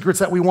secrets, our secrets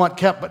that we want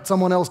kept but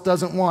someone else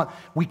doesn't want.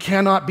 We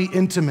cannot be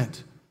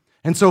intimate.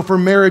 And so for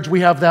marriage,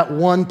 we have that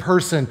one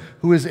person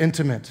who is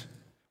intimate.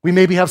 We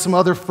maybe have some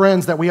other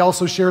friends that we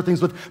also share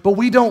things with, but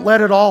we don't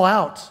let it all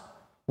out.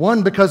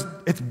 One, because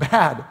it's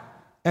bad,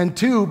 and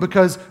two,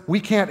 because we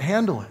can't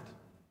handle it.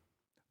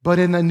 But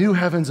in the new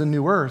heavens and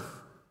new earth,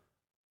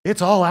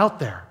 it's all out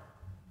there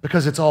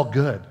because it's all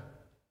good.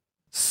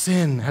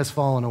 Sin has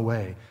fallen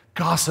away.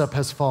 Gossip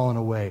has fallen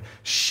away.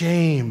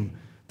 Shame,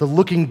 the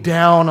looking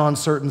down on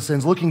certain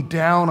sins, looking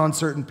down on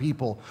certain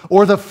people,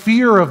 or the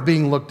fear of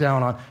being looked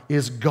down on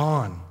is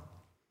gone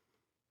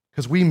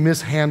because we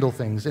mishandle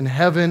things. In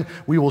heaven,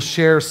 we will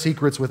share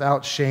secrets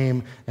without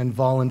shame and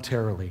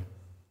voluntarily.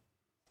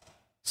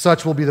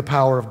 Such will be the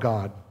power of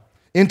God.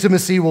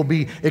 Intimacy will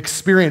be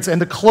experienced.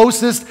 And the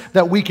closest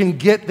that we can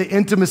get the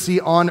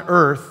intimacy on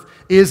earth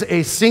is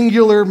a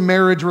singular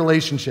marriage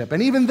relationship.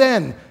 And even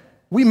then,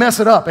 we mess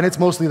it up, and it's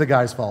mostly the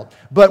guy's fault.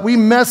 But we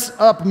mess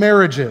up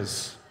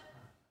marriages,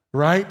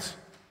 right?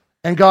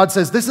 And God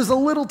says, this is a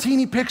little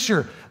teeny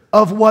picture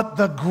of what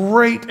the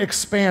great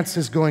expanse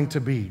is going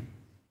to be.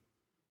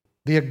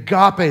 The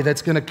agape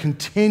that's going to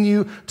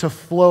continue to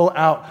flow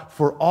out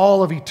for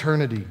all of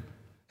eternity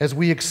as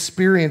we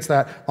experience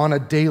that on a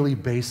daily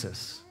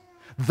basis.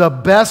 The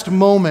best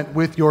moment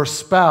with your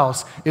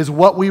spouse is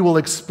what we will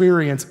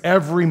experience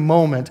every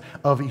moment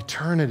of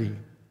eternity.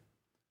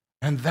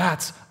 And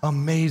that's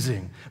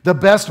amazing. The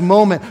best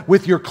moment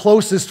with your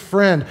closest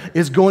friend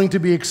is going to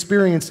be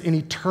experienced in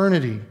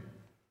eternity.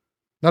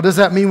 Now, does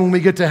that mean when we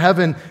get to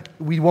heaven,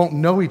 we won't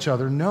know each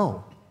other?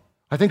 No.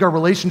 I think our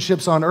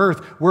relationships on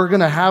earth, we're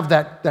going to have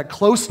that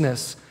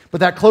closeness, but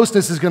that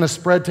closeness is going to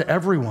spread to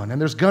everyone,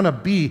 and there's going to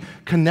be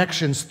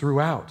connections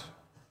throughout.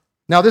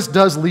 Now, this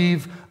does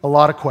leave a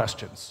lot of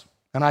questions,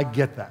 and I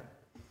get that.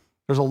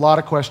 There's a lot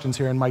of questions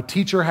here, and my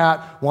teacher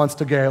hat wants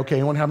to go, okay,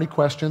 anyone have any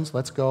questions?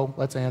 Let's go,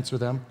 let's answer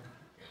them.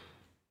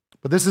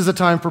 But this is a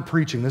time for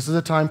preaching. This is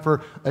a time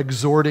for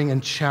exhorting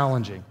and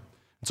challenging.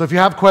 So if you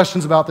have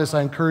questions about this,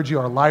 I encourage you.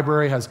 Our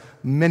library has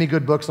many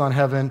good books on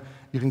heaven.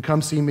 You can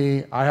come see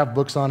me. I have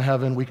books on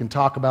heaven. We can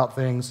talk about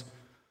things.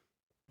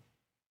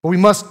 But we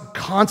must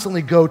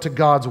constantly go to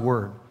God's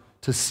Word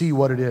to see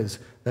what it is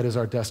that is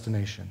our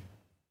destination.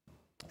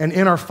 And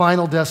in our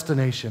final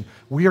destination,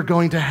 we are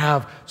going to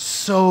have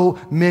so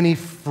many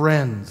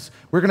friends.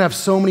 We're going to have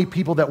so many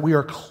people that we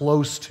are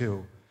close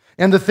to.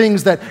 And the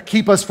things that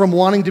keep us from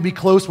wanting to be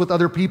close with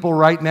other people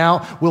right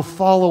now will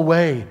fall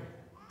away.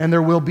 And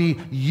there will be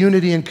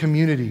unity and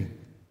community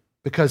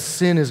because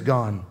sin is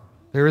gone.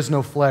 There is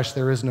no flesh,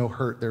 there is no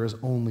hurt, there is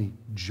only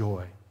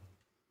joy.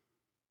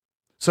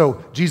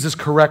 So Jesus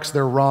corrects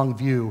their wrong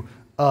view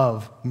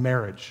of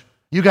marriage.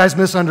 You guys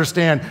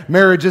misunderstand.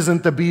 Marriage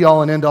isn't the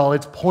be-all and end-all.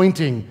 It's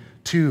pointing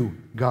to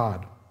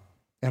God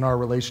and our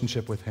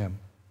relationship with Him.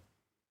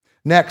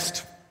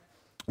 Next,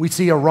 we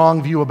see a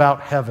wrong view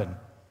about heaven.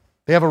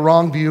 They have a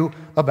wrong view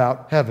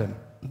about heaven.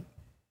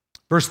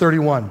 Verse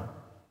 31.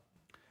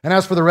 And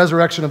as for the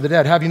resurrection of the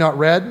dead, have you not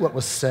read what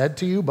was said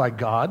to you by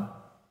God?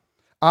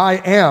 I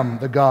am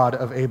the God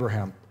of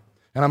Abraham.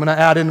 And I'm going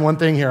to add in one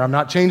thing here. I'm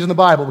not changing the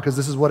Bible because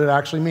this is what it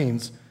actually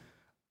means.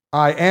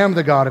 I am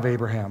the God of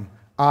Abraham.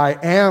 I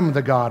am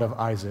the God of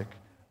Isaac.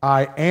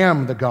 I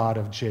am the God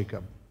of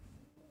Jacob.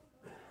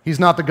 He's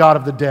not the God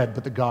of the dead,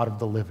 but the God of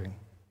the living.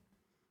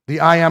 The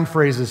I am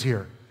phrase is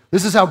here.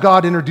 This is how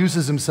God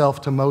introduces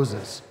himself to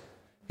Moses.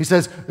 He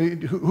says,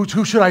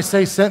 who should I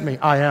say sent me?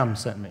 I am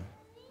sent me.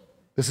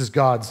 This is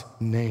God's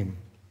name.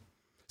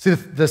 See,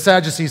 the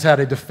Sadducees had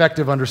a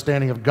defective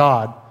understanding of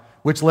God,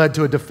 which led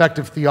to a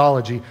defective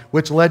theology,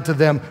 which led to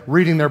them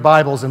reading their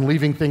Bibles and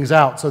leaving things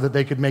out so that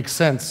they could make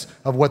sense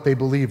of what they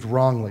believed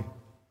wrongly.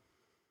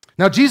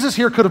 Now, Jesus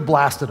here could have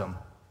blasted them.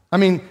 I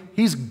mean,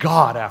 he's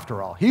God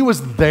after all. He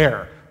was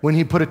there when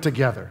he put it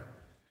together.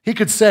 He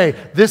could say,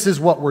 this is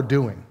what we're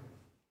doing.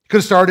 He could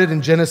have started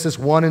in Genesis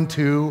 1 and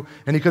 2,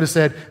 and he could have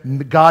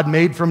said, God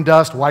made from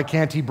dust, why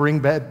can't he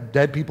bring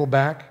dead people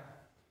back?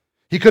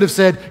 He could have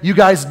said, you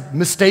guys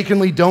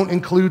mistakenly don't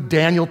include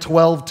Daniel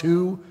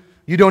 12:2.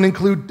 You don't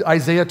include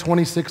Isaiah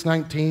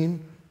 26:19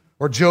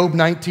 or Job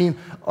 19,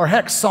 or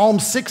heck, Psalm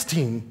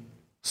 16.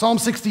 Psalm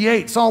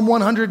 68, Psalm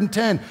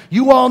 110.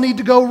 You all need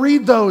to go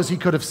read those, he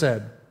could have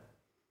said.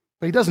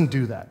 But he doesn't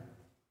do that.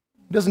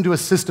 He doesn't do a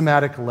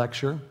systematic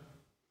lecture.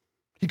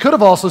 He could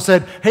have also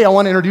said, hey, I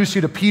want to introduce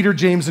you to Peter,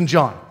 James, and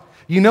John.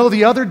 You know,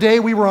 the other day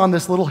we were on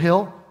this little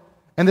hill,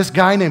 and this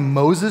guy named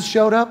Moses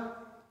showed up.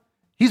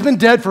 He's been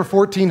dead for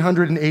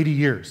 1,480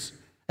 years,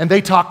 and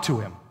they talked to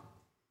him.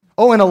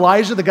 Oh, and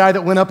Elijah, the guy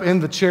that went up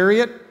in the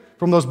chariot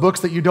from those books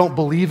that you don't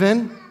believe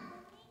in,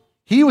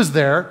 he was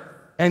there,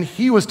 and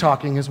he was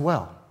talking as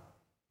well.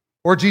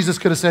 Or Jesus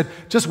could have said,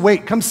 just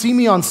wait, come see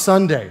me on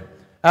Sunday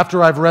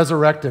after I've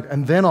resurrected,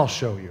 and then I'll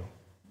show you.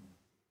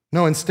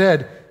 No,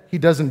 instead, he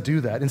doesn't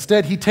do that.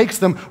 Instead, he takes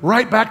them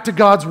right back to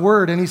God's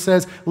word, and he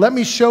says, let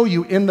me show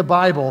you in the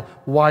Bible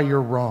why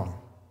you're wrong.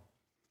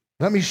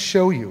 Let me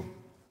show you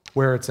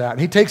where it's at. And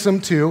he takes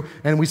them to,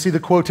 and we see the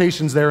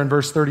quotations there in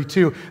verse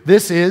 32,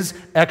 this is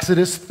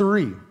Exodus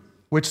 3,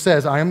 which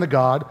says, I am the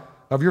God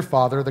of your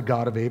father, the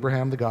God of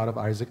Abraham, the God of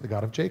Isaac, the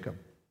God of Jacob.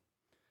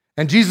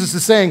 And Jesus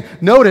is saying,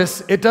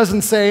 notice, it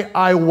doesn't say,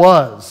 I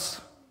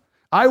was.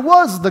 I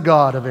was the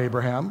God of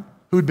Abraham,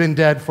 who'd been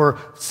dead for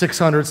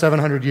 600,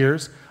 700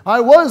 years.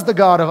 I was the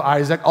God of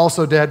Isaac,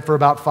 also dead for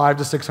about 500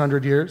 to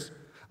 600 years.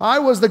 I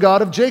was the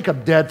God of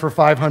Jacob, dead for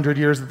 500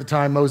 years at the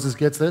time Moses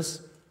gets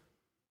this.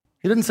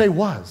 He didn't say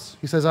was.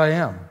 He says, I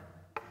am.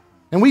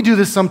 And we do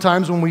this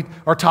sometimes when we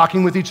are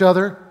talking with each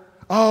other.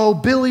 Oh,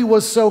 Billy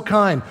was so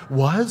kind.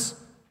 Was?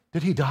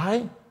 Did he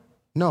die?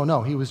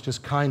 No, he was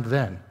just kind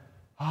then.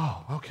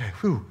 Oh, okay,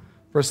 whew.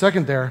 For a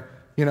second there,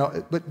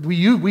 but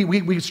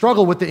we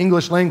struggle with the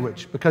English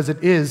language because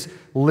it is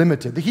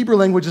limited. The Hebrew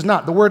language is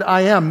not. The word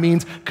I am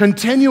means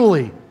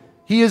continually.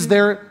 He is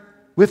there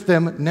with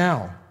them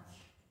now.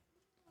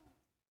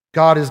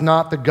 God is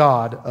not the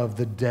God of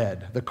the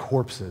dead, the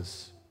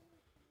corpses.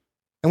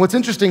 And what's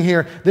interesting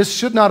here, this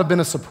should not have been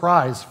a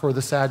surprise for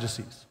the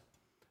Sadducees.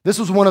 This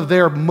was one of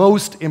their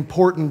most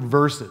important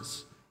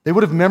verses. They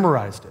would have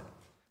memorized it.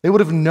 They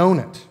would have known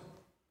it.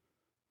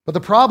 But the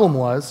problem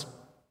was,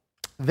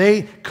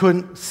 they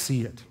couldn't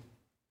see it.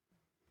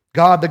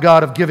 God, the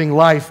God of giving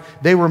life,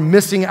 they were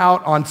missing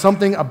out on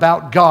something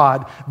about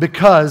God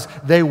because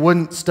they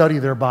wouldn't study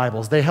their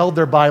Bibles. They held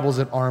their Bibles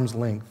at arm's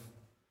length.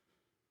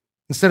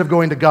 Instead of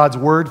going to God's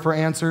word for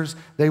answers,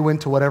 they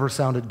went to whatever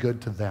sounded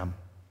good to them.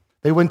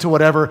 They went to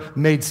whatever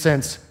made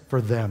sense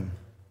for them.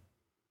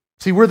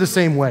 See, we're the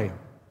same way.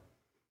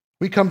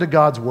 We come to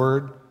God's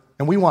word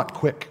and we want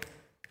quick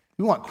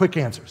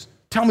answers.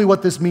 Tell me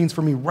what this means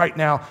for me right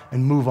now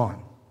and move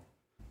on.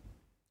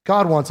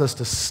 God wants us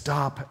to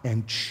stop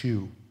and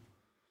chew.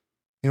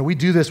 We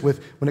do this when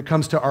it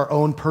comes to our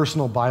own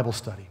personal Bible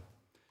study.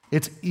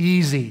 It's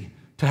easy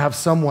to have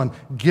someone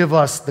give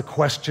us the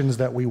questions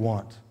that we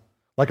want.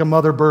 like a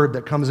mother bird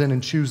that comes in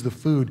and chews the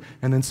food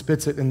and then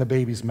spits it in the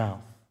baby's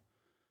mouth.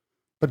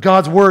 But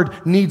God's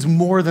word needs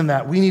more than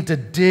that. We need to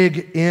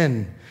dig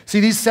in. See,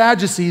 these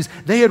Sadducees,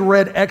 they had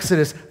read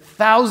Exodus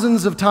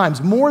thousands of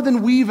times, more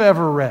than we've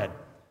ever read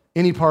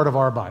any part of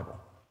our Bible,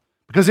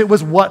 because it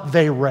was what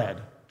they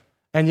read.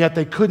 And yet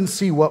they couldn't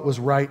see what was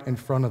right in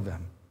front of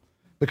them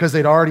because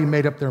they'd already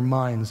made up their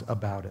minds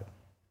about it.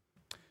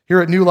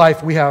 Here at New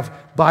Life, we have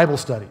Bible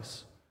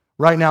studies.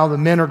 Right now, the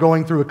men are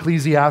going through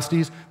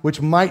Ecclesiastes, which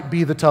might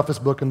be the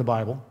toughest book in the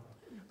Bible.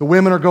 The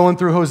women are going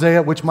through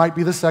Hosea, which might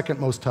be the second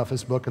most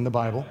toughest book in the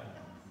Bible.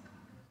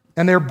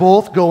 And they're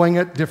both going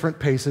at different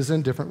paces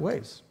in different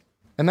ways.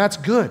 And that's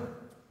good.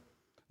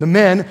 The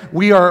men,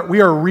 we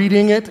are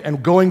reading it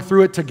and going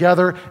through it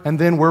together, and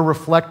then we're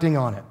reflecting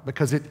on it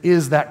because it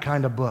is that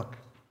kind of book.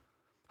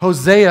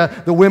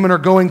 Hosea, the women are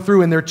going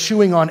through and they're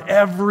chewing on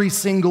every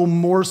single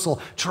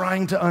morsel,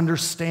 trying to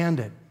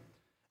understand it.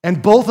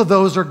 And both of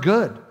those are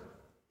good.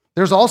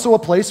 There's also a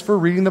place for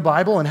reading the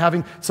Bible and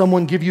having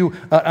someone give you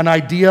an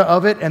idea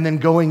of it and then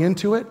going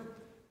into it.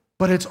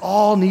 But it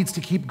all needs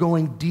to keep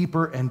going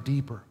deeper and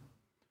deeper.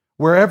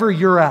 Wherever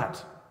you're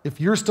at,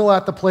 if you're still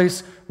at the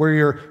place where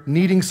you're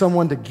needing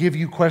someone to give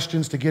you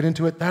questions to get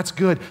into it, that's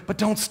good. But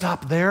don't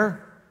stop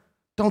there.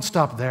 Don't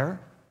stop there.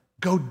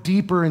 Go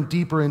deeper and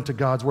deeper into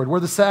God's word.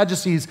 Where the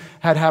Sadducees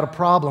had a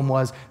problem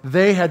was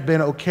they had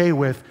been okay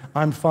with,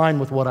 I'm fine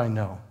with what I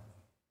know.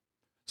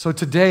 So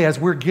today, as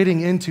we're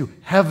getting into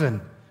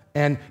heaven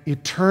and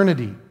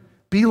eternity,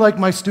 be like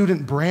my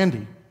student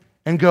Brandy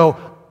and go,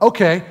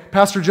 okay,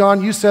 Pastor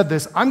John, you said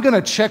this. I'm going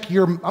to check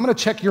your math. I'm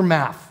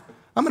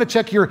going to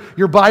check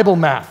your Bible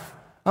math.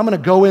 I'm going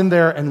to go in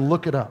there and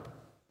look it up.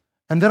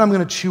 And then I'm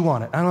going to chew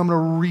on it and I'm going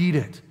to read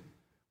it.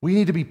 We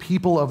need to be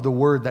people of the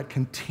word that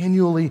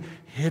continually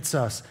hits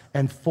us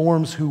and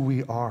forms who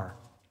we are.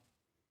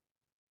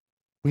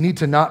 We need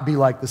to not be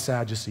like the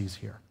Sadducees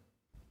here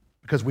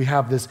because we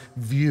have this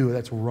view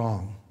that's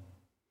wrong.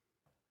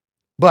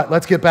 But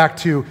let's get back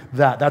to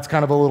that. That's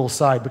kind of a little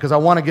side because I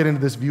want to get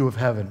into this view of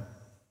heaven.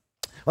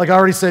 Like I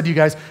already said to you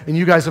guys, and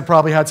you guys have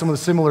probably had some of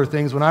the similar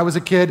things. When I was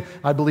a kid,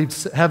 I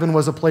believed heaven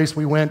was a place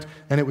we went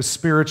and it was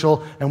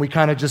spiritual, and we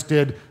kind of just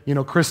did,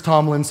 Chris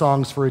Tomlin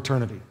songs for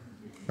eternity,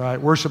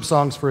 right? Worship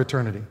songs for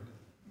eternity.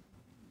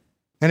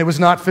 And it was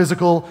not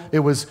physical, it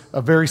was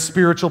a very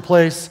spiritual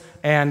place,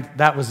 and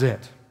that was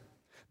it.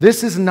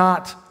 This is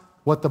not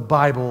what the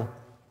Bible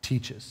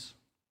teaches,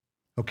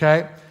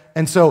 okay?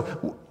 And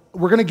so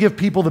we're going to give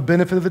people the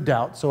benefit of the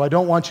doubt, so I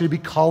don't want you to be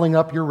calling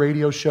up your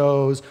radio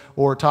shows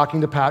or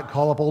talking to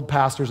call up old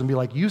pastors and be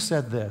like, you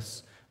said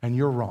this, and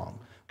you're wrong,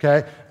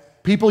 okay?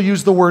 People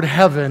use the word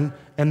heaven,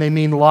 and they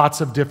mean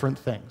lots of different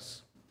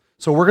things.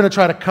 So we're going to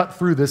try to cut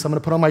through this. I'm going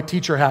to put on my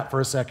teacher hat for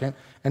a second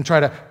and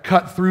try to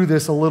cut through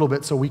this a little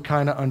bit so we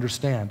kind of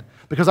understand.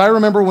 Because I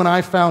remember when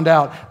I found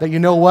out that, you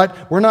know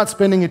what, we're not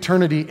spending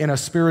eternity in a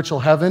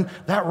spiritual heaven,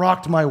 that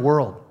rocked my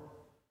world.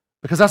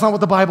 Because that's not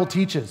what the Bible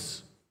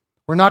teaches.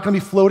 We're not going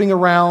to be floating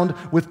around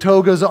with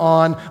togas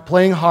on,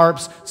 playing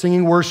harps,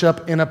 singing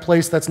worship in a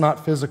place that's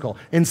not physical.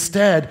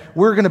 Instead,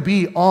 we're going to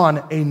be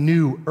on a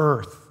new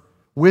earth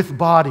with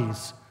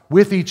bodies,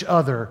 with each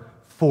other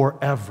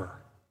forever.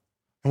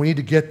 And we need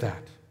to get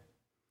that.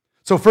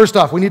 So first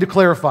off, we need to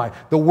clarify.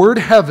 The word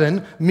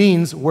heaven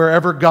means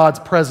wherever God's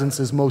presence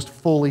is most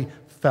fully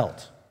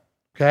felt.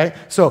 Okay?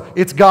 So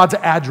it's God's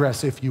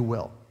address, if you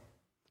will.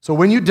 So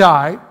when you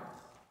die,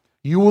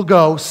 you will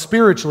go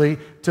spiritually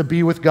to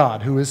be with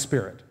God, who is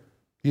spirit.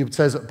 It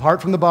says,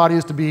 apart from the body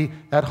is to be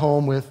at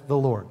home with the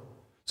Lord.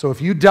 So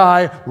if you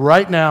die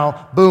right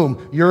now,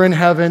 boom, you're in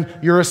heaven,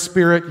 you're a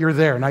spirit, you're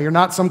there. Now, you're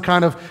not some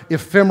kind of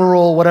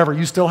ephemeral whatever.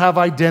 You still have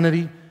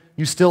identity.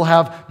 You still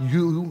have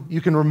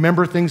you can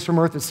remember things from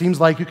earth. It seems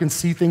like you can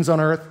see things on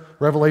earth.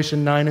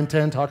 Revelation 9 and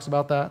 10 talks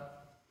about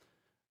that.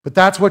 But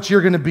that's what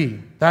you're going to be.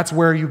 That's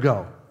where you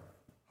go.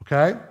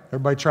 Okay?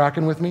 Everybody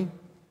tracking with me?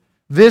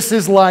 This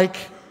is like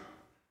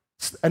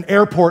an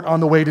airport on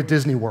the way to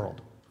Disney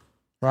World,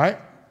 right?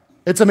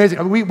 It's amazing.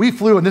 I mean, we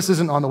flew, and this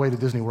isn't on the way to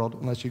Disney World,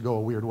 unless you go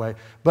a weird way,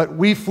 but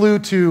we flew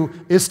to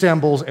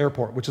Istanbul's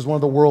airport, which is one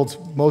of the world's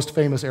most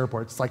famous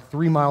airports. It's like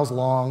 3 miles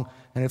long,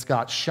 and it's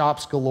got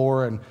shops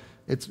galore, and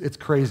it's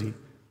crazy.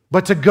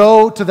 But to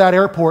go to that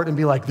airport and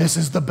be like, this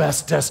is the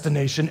best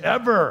destination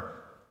ever,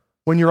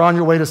 when you're on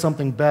your way to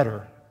something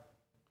better,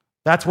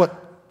 that's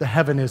what the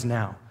heaven is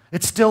now.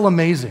 It's still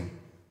amazing.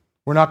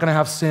 We're not going to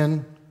have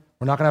sin.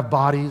 We're not going to have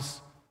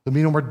bodies. There'll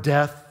be no more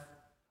death.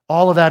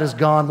 All of that is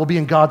gone. We'll be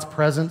in God's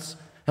presence.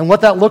 And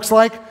what that looks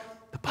like,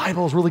 the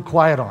Bible is really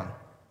quiet on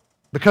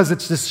because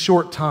it's this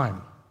short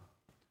time.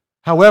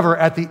 However,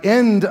 at the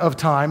end of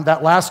time,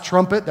 that last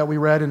trumpet that we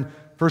read in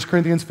 1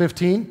 Corinthians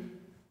 15,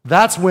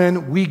 that's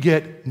when we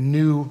get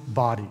new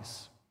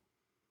bodies.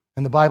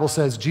 And the Bible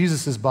says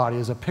Jesus' body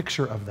is a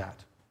picture of that.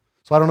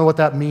 So I don't know what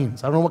that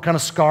means. I don't know what kind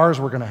of scars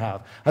we're going to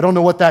have. I don't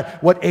know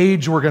what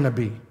age we're going to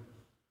be.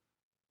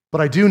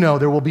 But I do know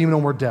there will be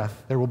no more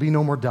death. There will be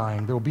no more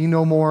dying. There will be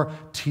no more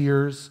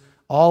tears.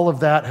 All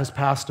of that has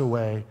passed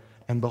away,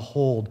 and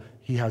behold,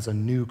 he has a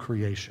new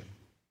creation.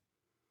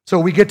 So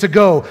we get to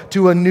go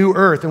to a new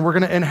earth, and we're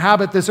going to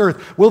inhabit this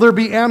earth. Will there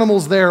be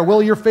animals there?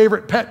 Will your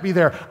favorite pet be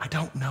there? I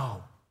don't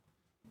know.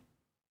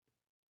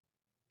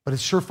 But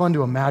it's sure fun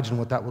to imagine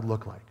what that would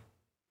look like.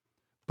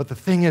 But the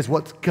thing is,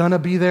 what's going to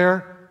be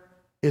there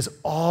is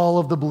all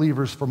of the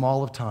believers from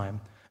all of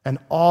time, and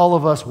all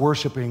of us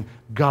worshiping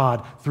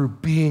God through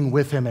being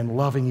with him and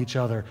loving each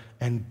other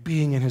and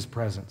being in his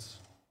presence.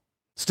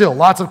 Still,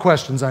 lots of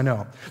questions, I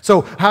know.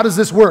 So how does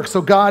this work? So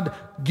God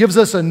gives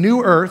us a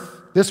new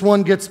earth. This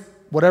one gets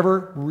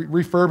whatever,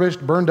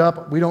 refurbished, burned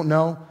up. We don't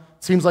know.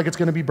 Seems like it's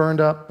going to be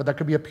burned up, but that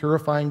could be a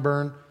purifying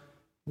burn.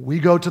 We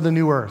go to the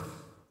new earth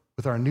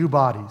with our new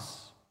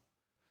bodies.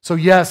 So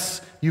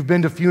yes, you've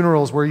been to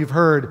funerals where you've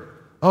heard,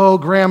 oh,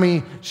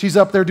 Grammy, she's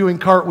up there doing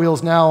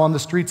cartwheels now on the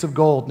streets of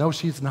gold. No,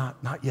 she's not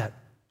yet.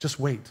 Just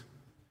wait.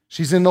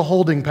 She's in the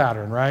holding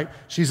pattern, right?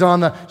 She's on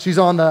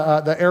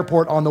the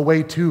airport on the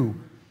way to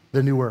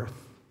the new earth.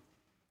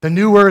 The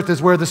new earth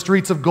is where the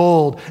streets of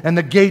gold and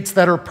the gates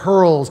that are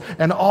pearls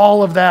and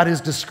all of that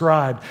is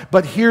described.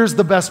 But here's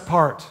the best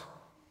part.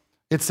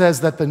 It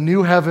says that the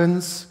new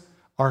heavens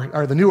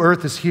or the new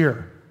earth is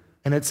here.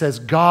 And it says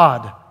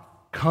God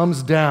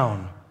comes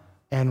down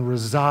and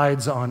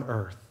resides on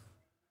earth.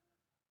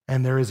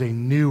 And there is a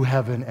new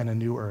heaven and a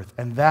new earth.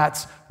 And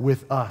that's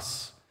with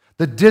us.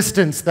 The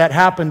distance that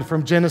happened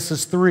from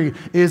Genesis 3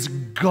 is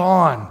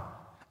gone.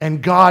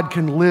 And God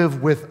can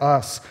live with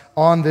us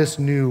on this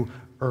new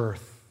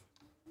earth.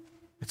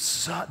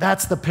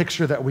 That's the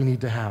picture that we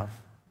need to have.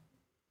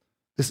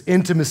 This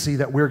intimacy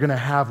that we're going to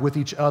have with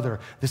each other.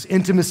 This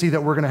intimacy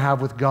that we're going to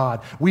have with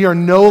God. We are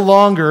no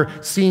longer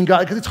seeing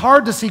God. Because it's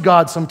hard to see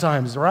God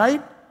sometimes,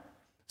 right?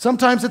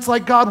 Sometimes it's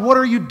like, God, what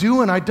are you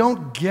doing? I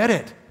don't get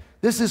it.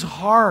 This is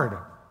hard.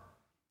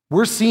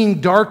 We're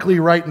seeing darkly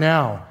right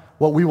now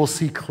what we will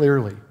see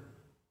clearly.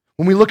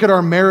 When we look at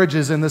our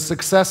marriages and the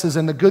successes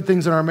and the good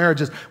things in our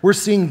marriages, we're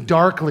seeing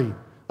darkly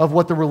of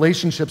what the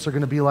relationships are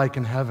going to be like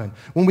in heaven.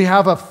 When we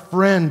have a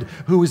friend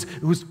who's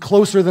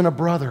closer than a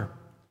brother,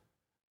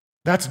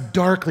 that's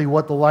darkly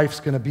what the life's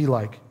going to be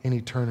like in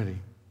eternity.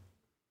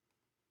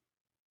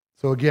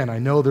 So again, I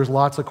know there's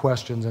lots of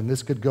questions, and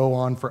this could go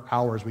on for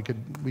hours. We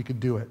could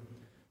do it.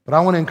 But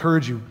I want to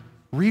encourage you,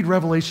 read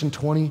Revelation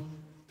 20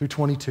 through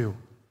 22.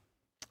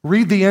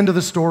 Read the end of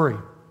the story.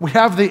 We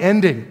have the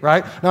ending,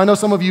 right? Now, I know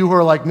some of you who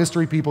are like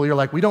mystery people, you're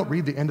like, we don't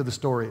read the end of the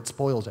story. It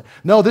spoils it.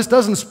 No, this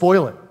doesn't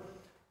spoil it.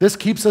 This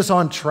keeps us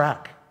on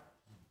track.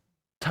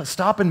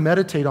 Stop and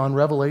meditate on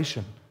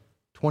Revelation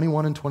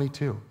 21 and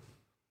 22.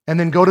 And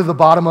then go to the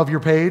bottom of your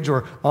page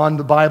or on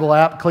the Bible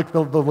app, click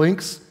the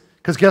links.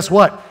 Because guess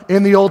what?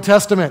 In the Old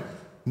Testament,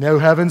 no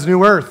heavens,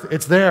 new earth.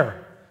 It's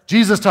there.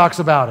 Jesus talks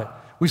about it.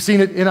 We've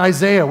seen it in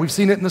Isaiah. We've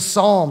seen it in the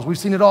Psalms. We've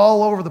seen it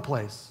all over the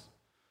place.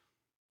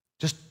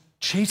 Just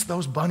chase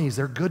those bunnies.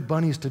 They're good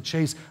bunnies to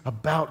chase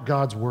about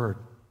God's word.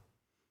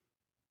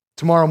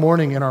 Tomorrow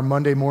morning in our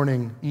Monday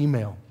morning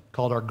email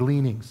called our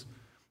Gleanings,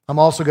 I'm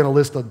also going to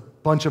list a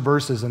bunch of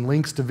verses and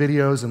links to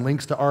videos and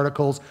links to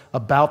articles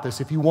about this.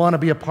 If you want to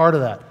be a part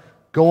of that,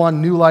 go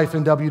on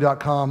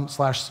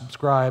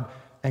newlifenw.com/subscribe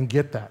and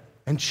get that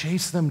and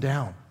chase them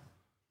down.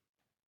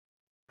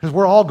 Because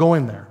we're all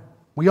going there.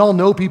 We all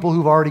know people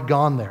who've already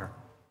gone there.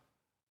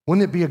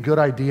 Wouldn't it be a good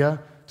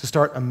idea to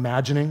start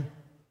imagining?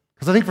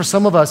 Because I think for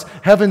some of us,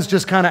 heaven's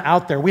just kind of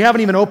out there. We haven't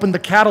even opened the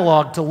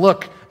catalog to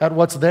look at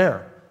what's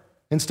there.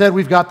 Instead,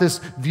 we've got this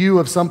view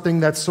of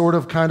something that's sort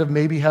of kind of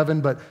maybe heaven,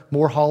 but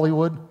more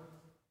Hollywood.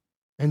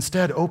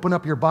 Instead, open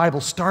up your Bible.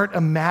 Start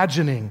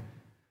imagining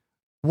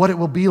what it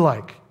will be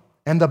like.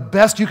 And the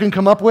best you can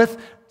come up with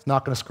is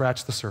not going to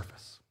scratch the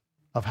surface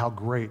of how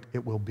great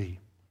it will be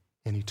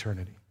in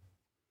eternity.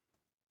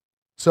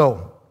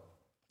 So,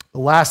 the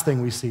last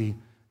thing we see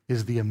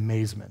is the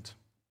amazement.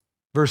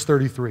 Verse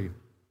 33.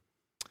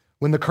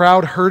 When the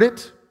crowd heard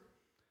it,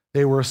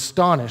 they were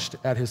astonished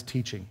at his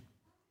teaching.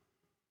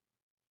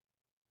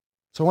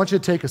 So I want you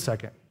to take a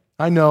second.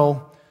 I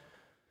know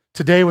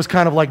today was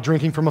kind of like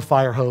drinking from a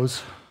fire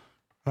hose,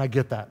 and I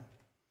get that.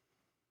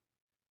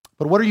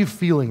 But what are you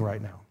feeling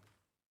right now?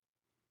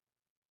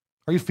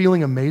 Are you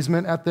feeling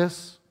amazement at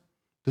this?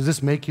 Does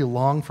this make you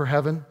long for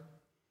heaven?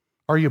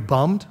 Are you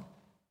bummed?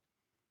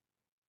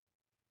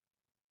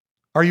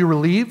 Are you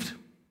relieved?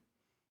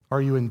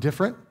 Are you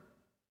indifferent?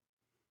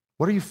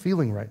 What are you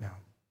feeling right now?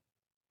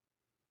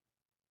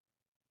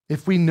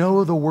 If we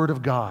know the Word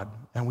of God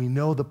and we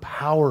know the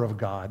power of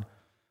God,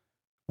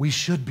 we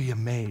should be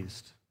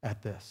amazed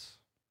at this.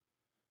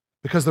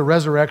 Because the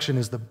resurrection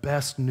is the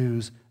best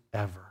news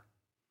ever.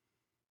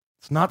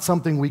 It's not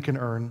something we can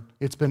earn.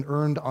 It's been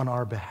earned on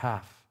our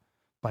behalf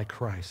by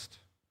Christ.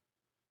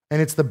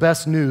 And it's the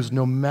best news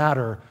no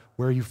matter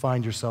where you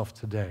find yourself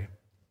today.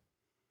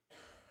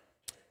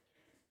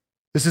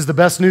 This is the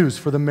best news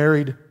for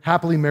the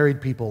happily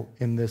married people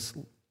in this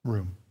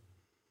room.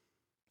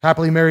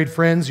 Happily married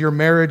friends, your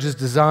marriage is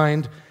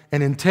designed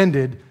and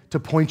intended to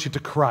point you to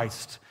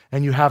Christ,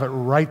 and you have it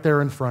right there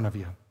in front of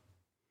you.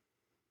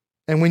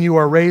 And when you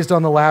are raised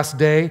on the last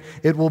day,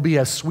 it will be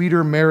a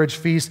sweeter marriage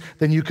feast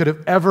than you could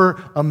have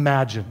ever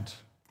imagined.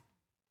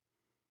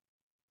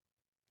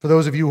 For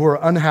those of you who are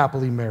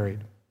unhappily married,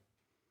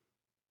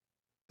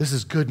 this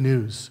is good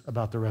news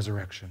about the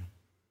resurrection.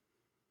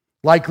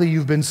 Likely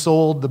you've been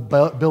sold the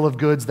bill of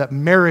goods that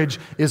marriage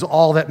is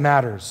all that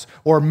matters,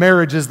 or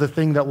marriage is the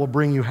thing that will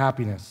bring you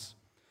happiness.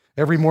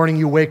 Every morning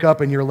you wake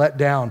up and you're let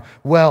down.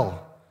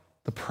 Well,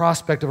 the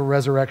prospect of a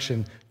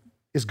resurrection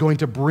is going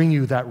to bring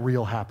you that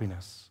real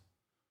happiness.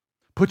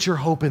 Put your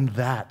hope in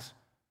that.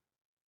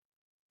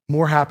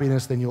 More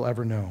happiness than you'll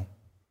ever know.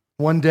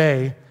 One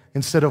day,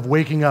 instead of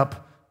waking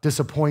up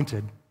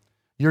disappointed,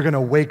 you're going to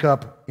wake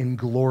up in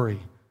glory,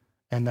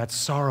 and that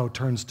sorrow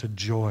turns to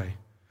joy.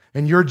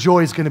 And your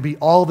joy is going to be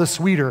all the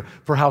sweeter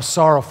for how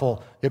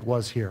sorrowful it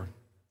was here.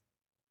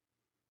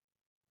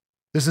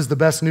 This is the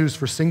best news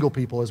for single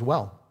people as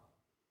well.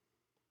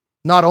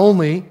 Not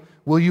only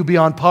will you be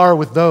on par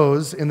with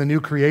those in the new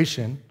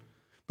creation,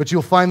 but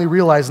you'll finally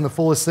realize in the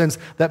fullest sense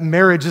that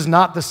marriage is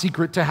not the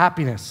secret to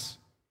happiness.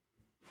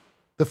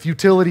 The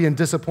futility and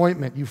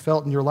disappointment you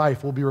felt in your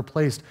life will be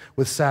replaced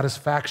with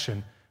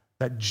satisfaction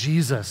that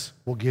Jesus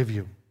will give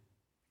you,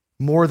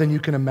 more than you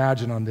can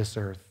imagine on this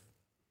earth.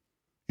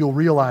 You'll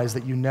realize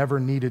that you never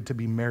needed to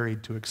be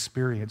married to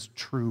experience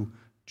true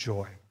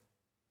joy.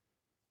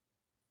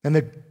 And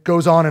it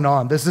goes on and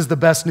on. This is the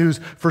best news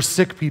for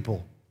sick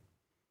people.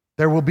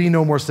 There will be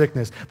no more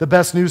sickness. The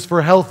best news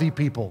for healthy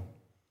people,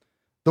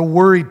 the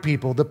worried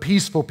people, the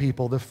peaceful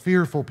people, the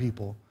fearful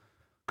people,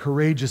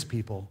 courageous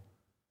people,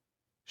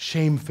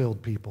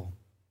 shame-filled people,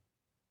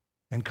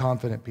 and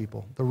confident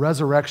people. The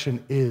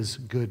resurrection is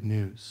good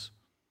news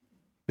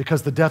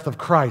because the death of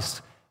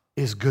Christ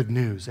is good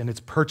news, and it's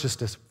purchased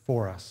this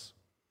for us.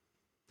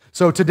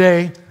 So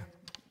today,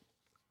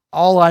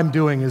 all I'm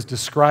doing is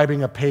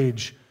describing a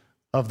page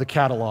of the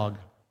catalog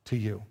to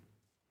you.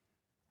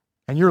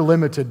 And you're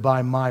limited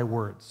by my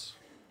words.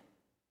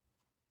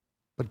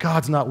 But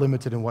God's not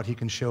limited in what he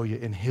can show you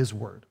in his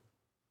word.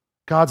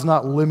 God's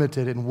not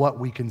limited in what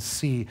we can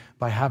see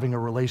by having a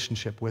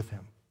relationship with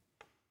him.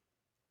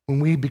 When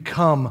we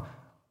become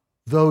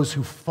those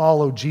who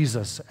follow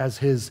Jesus as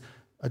his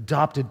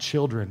adopted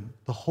children,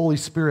 the Holy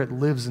Spirit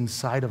lives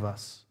inside of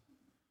us.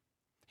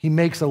 He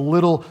makes a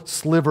little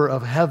sliver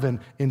of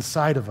heaven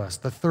inside of us.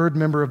 The third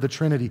member of the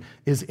Trinity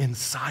is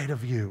inside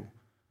of you,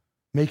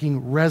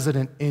 making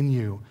resident in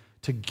you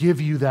to give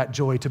you that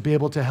joy, to be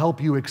able to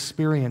help you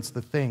experience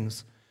the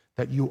things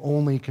that you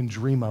only can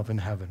dream of in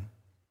heaven.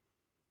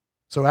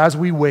 So as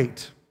we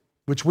wait,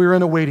 which we're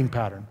in a waiting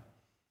pattern,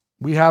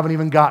 we haven't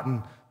even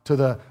gotten to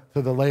the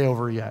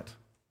layover yet.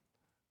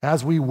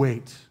 As we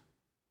wait,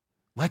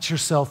 let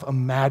yourself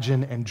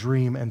imagine and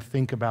dream and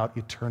think about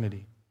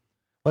eternity.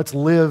 Let's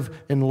live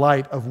in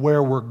light of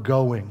where we're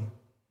going.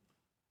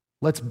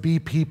 Let's be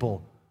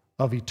people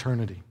of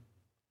eternity.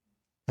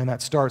 And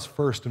that starts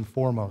first and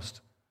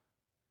foremost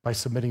by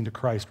submitting to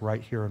Christ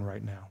right here and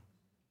right now.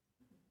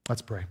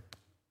 Let's pray.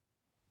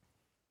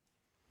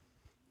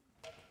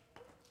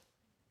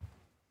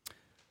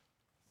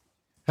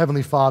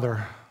 Heavenly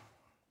Father,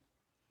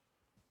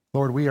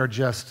 Lord, we are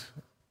just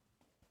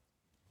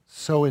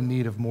so in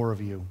need of more of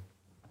you.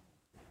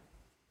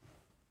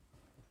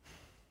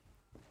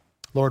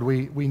 Lord,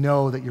 we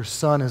know that your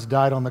Son has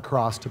died on the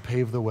cross to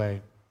pave the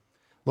way.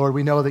 Lord,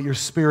 we know that your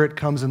Spirit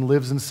comes and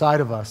lives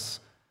inside of us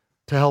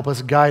to help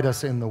us guide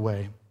us in the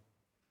way.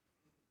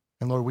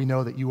 And Lord, we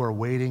know that you are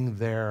waiting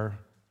there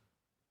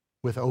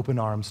with open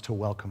arms to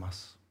welcome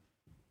us.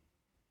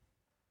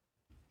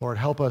 Lord,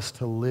 help us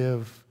to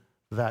live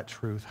that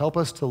truth. Help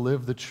us to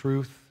live the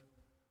truth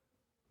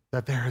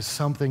that there is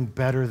something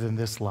better than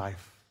this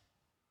life.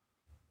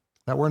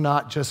 That we're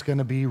not just going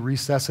to be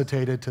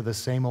resuscitated to the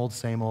same old,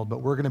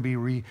 but we're going to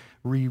be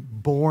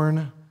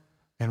reborn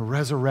and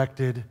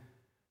resurrected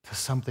to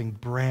something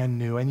brand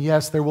new. And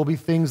yes, there will be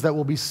things that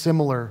will be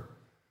similar,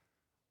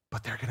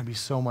 but they're going to be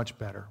so much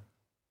better.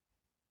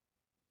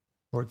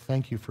 Lord,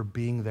 thank you for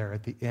being there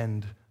at the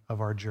end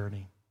of our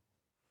journey.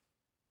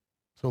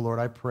 So, Lord,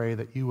 I pray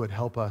that you would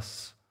help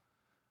us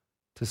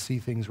to see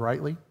things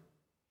rightly,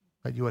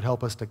 that you would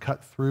help us to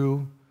cut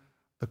through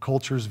the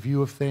culture's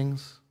view of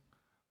things,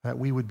 that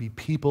we would be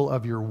people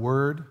of your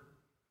word,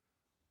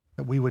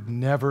 that we would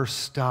never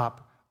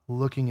stop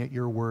looking at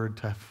your word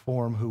to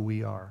form who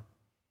we are.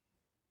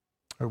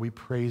 Lord, we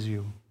praise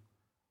you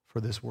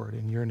for this word.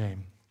 In your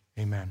name,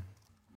 amen.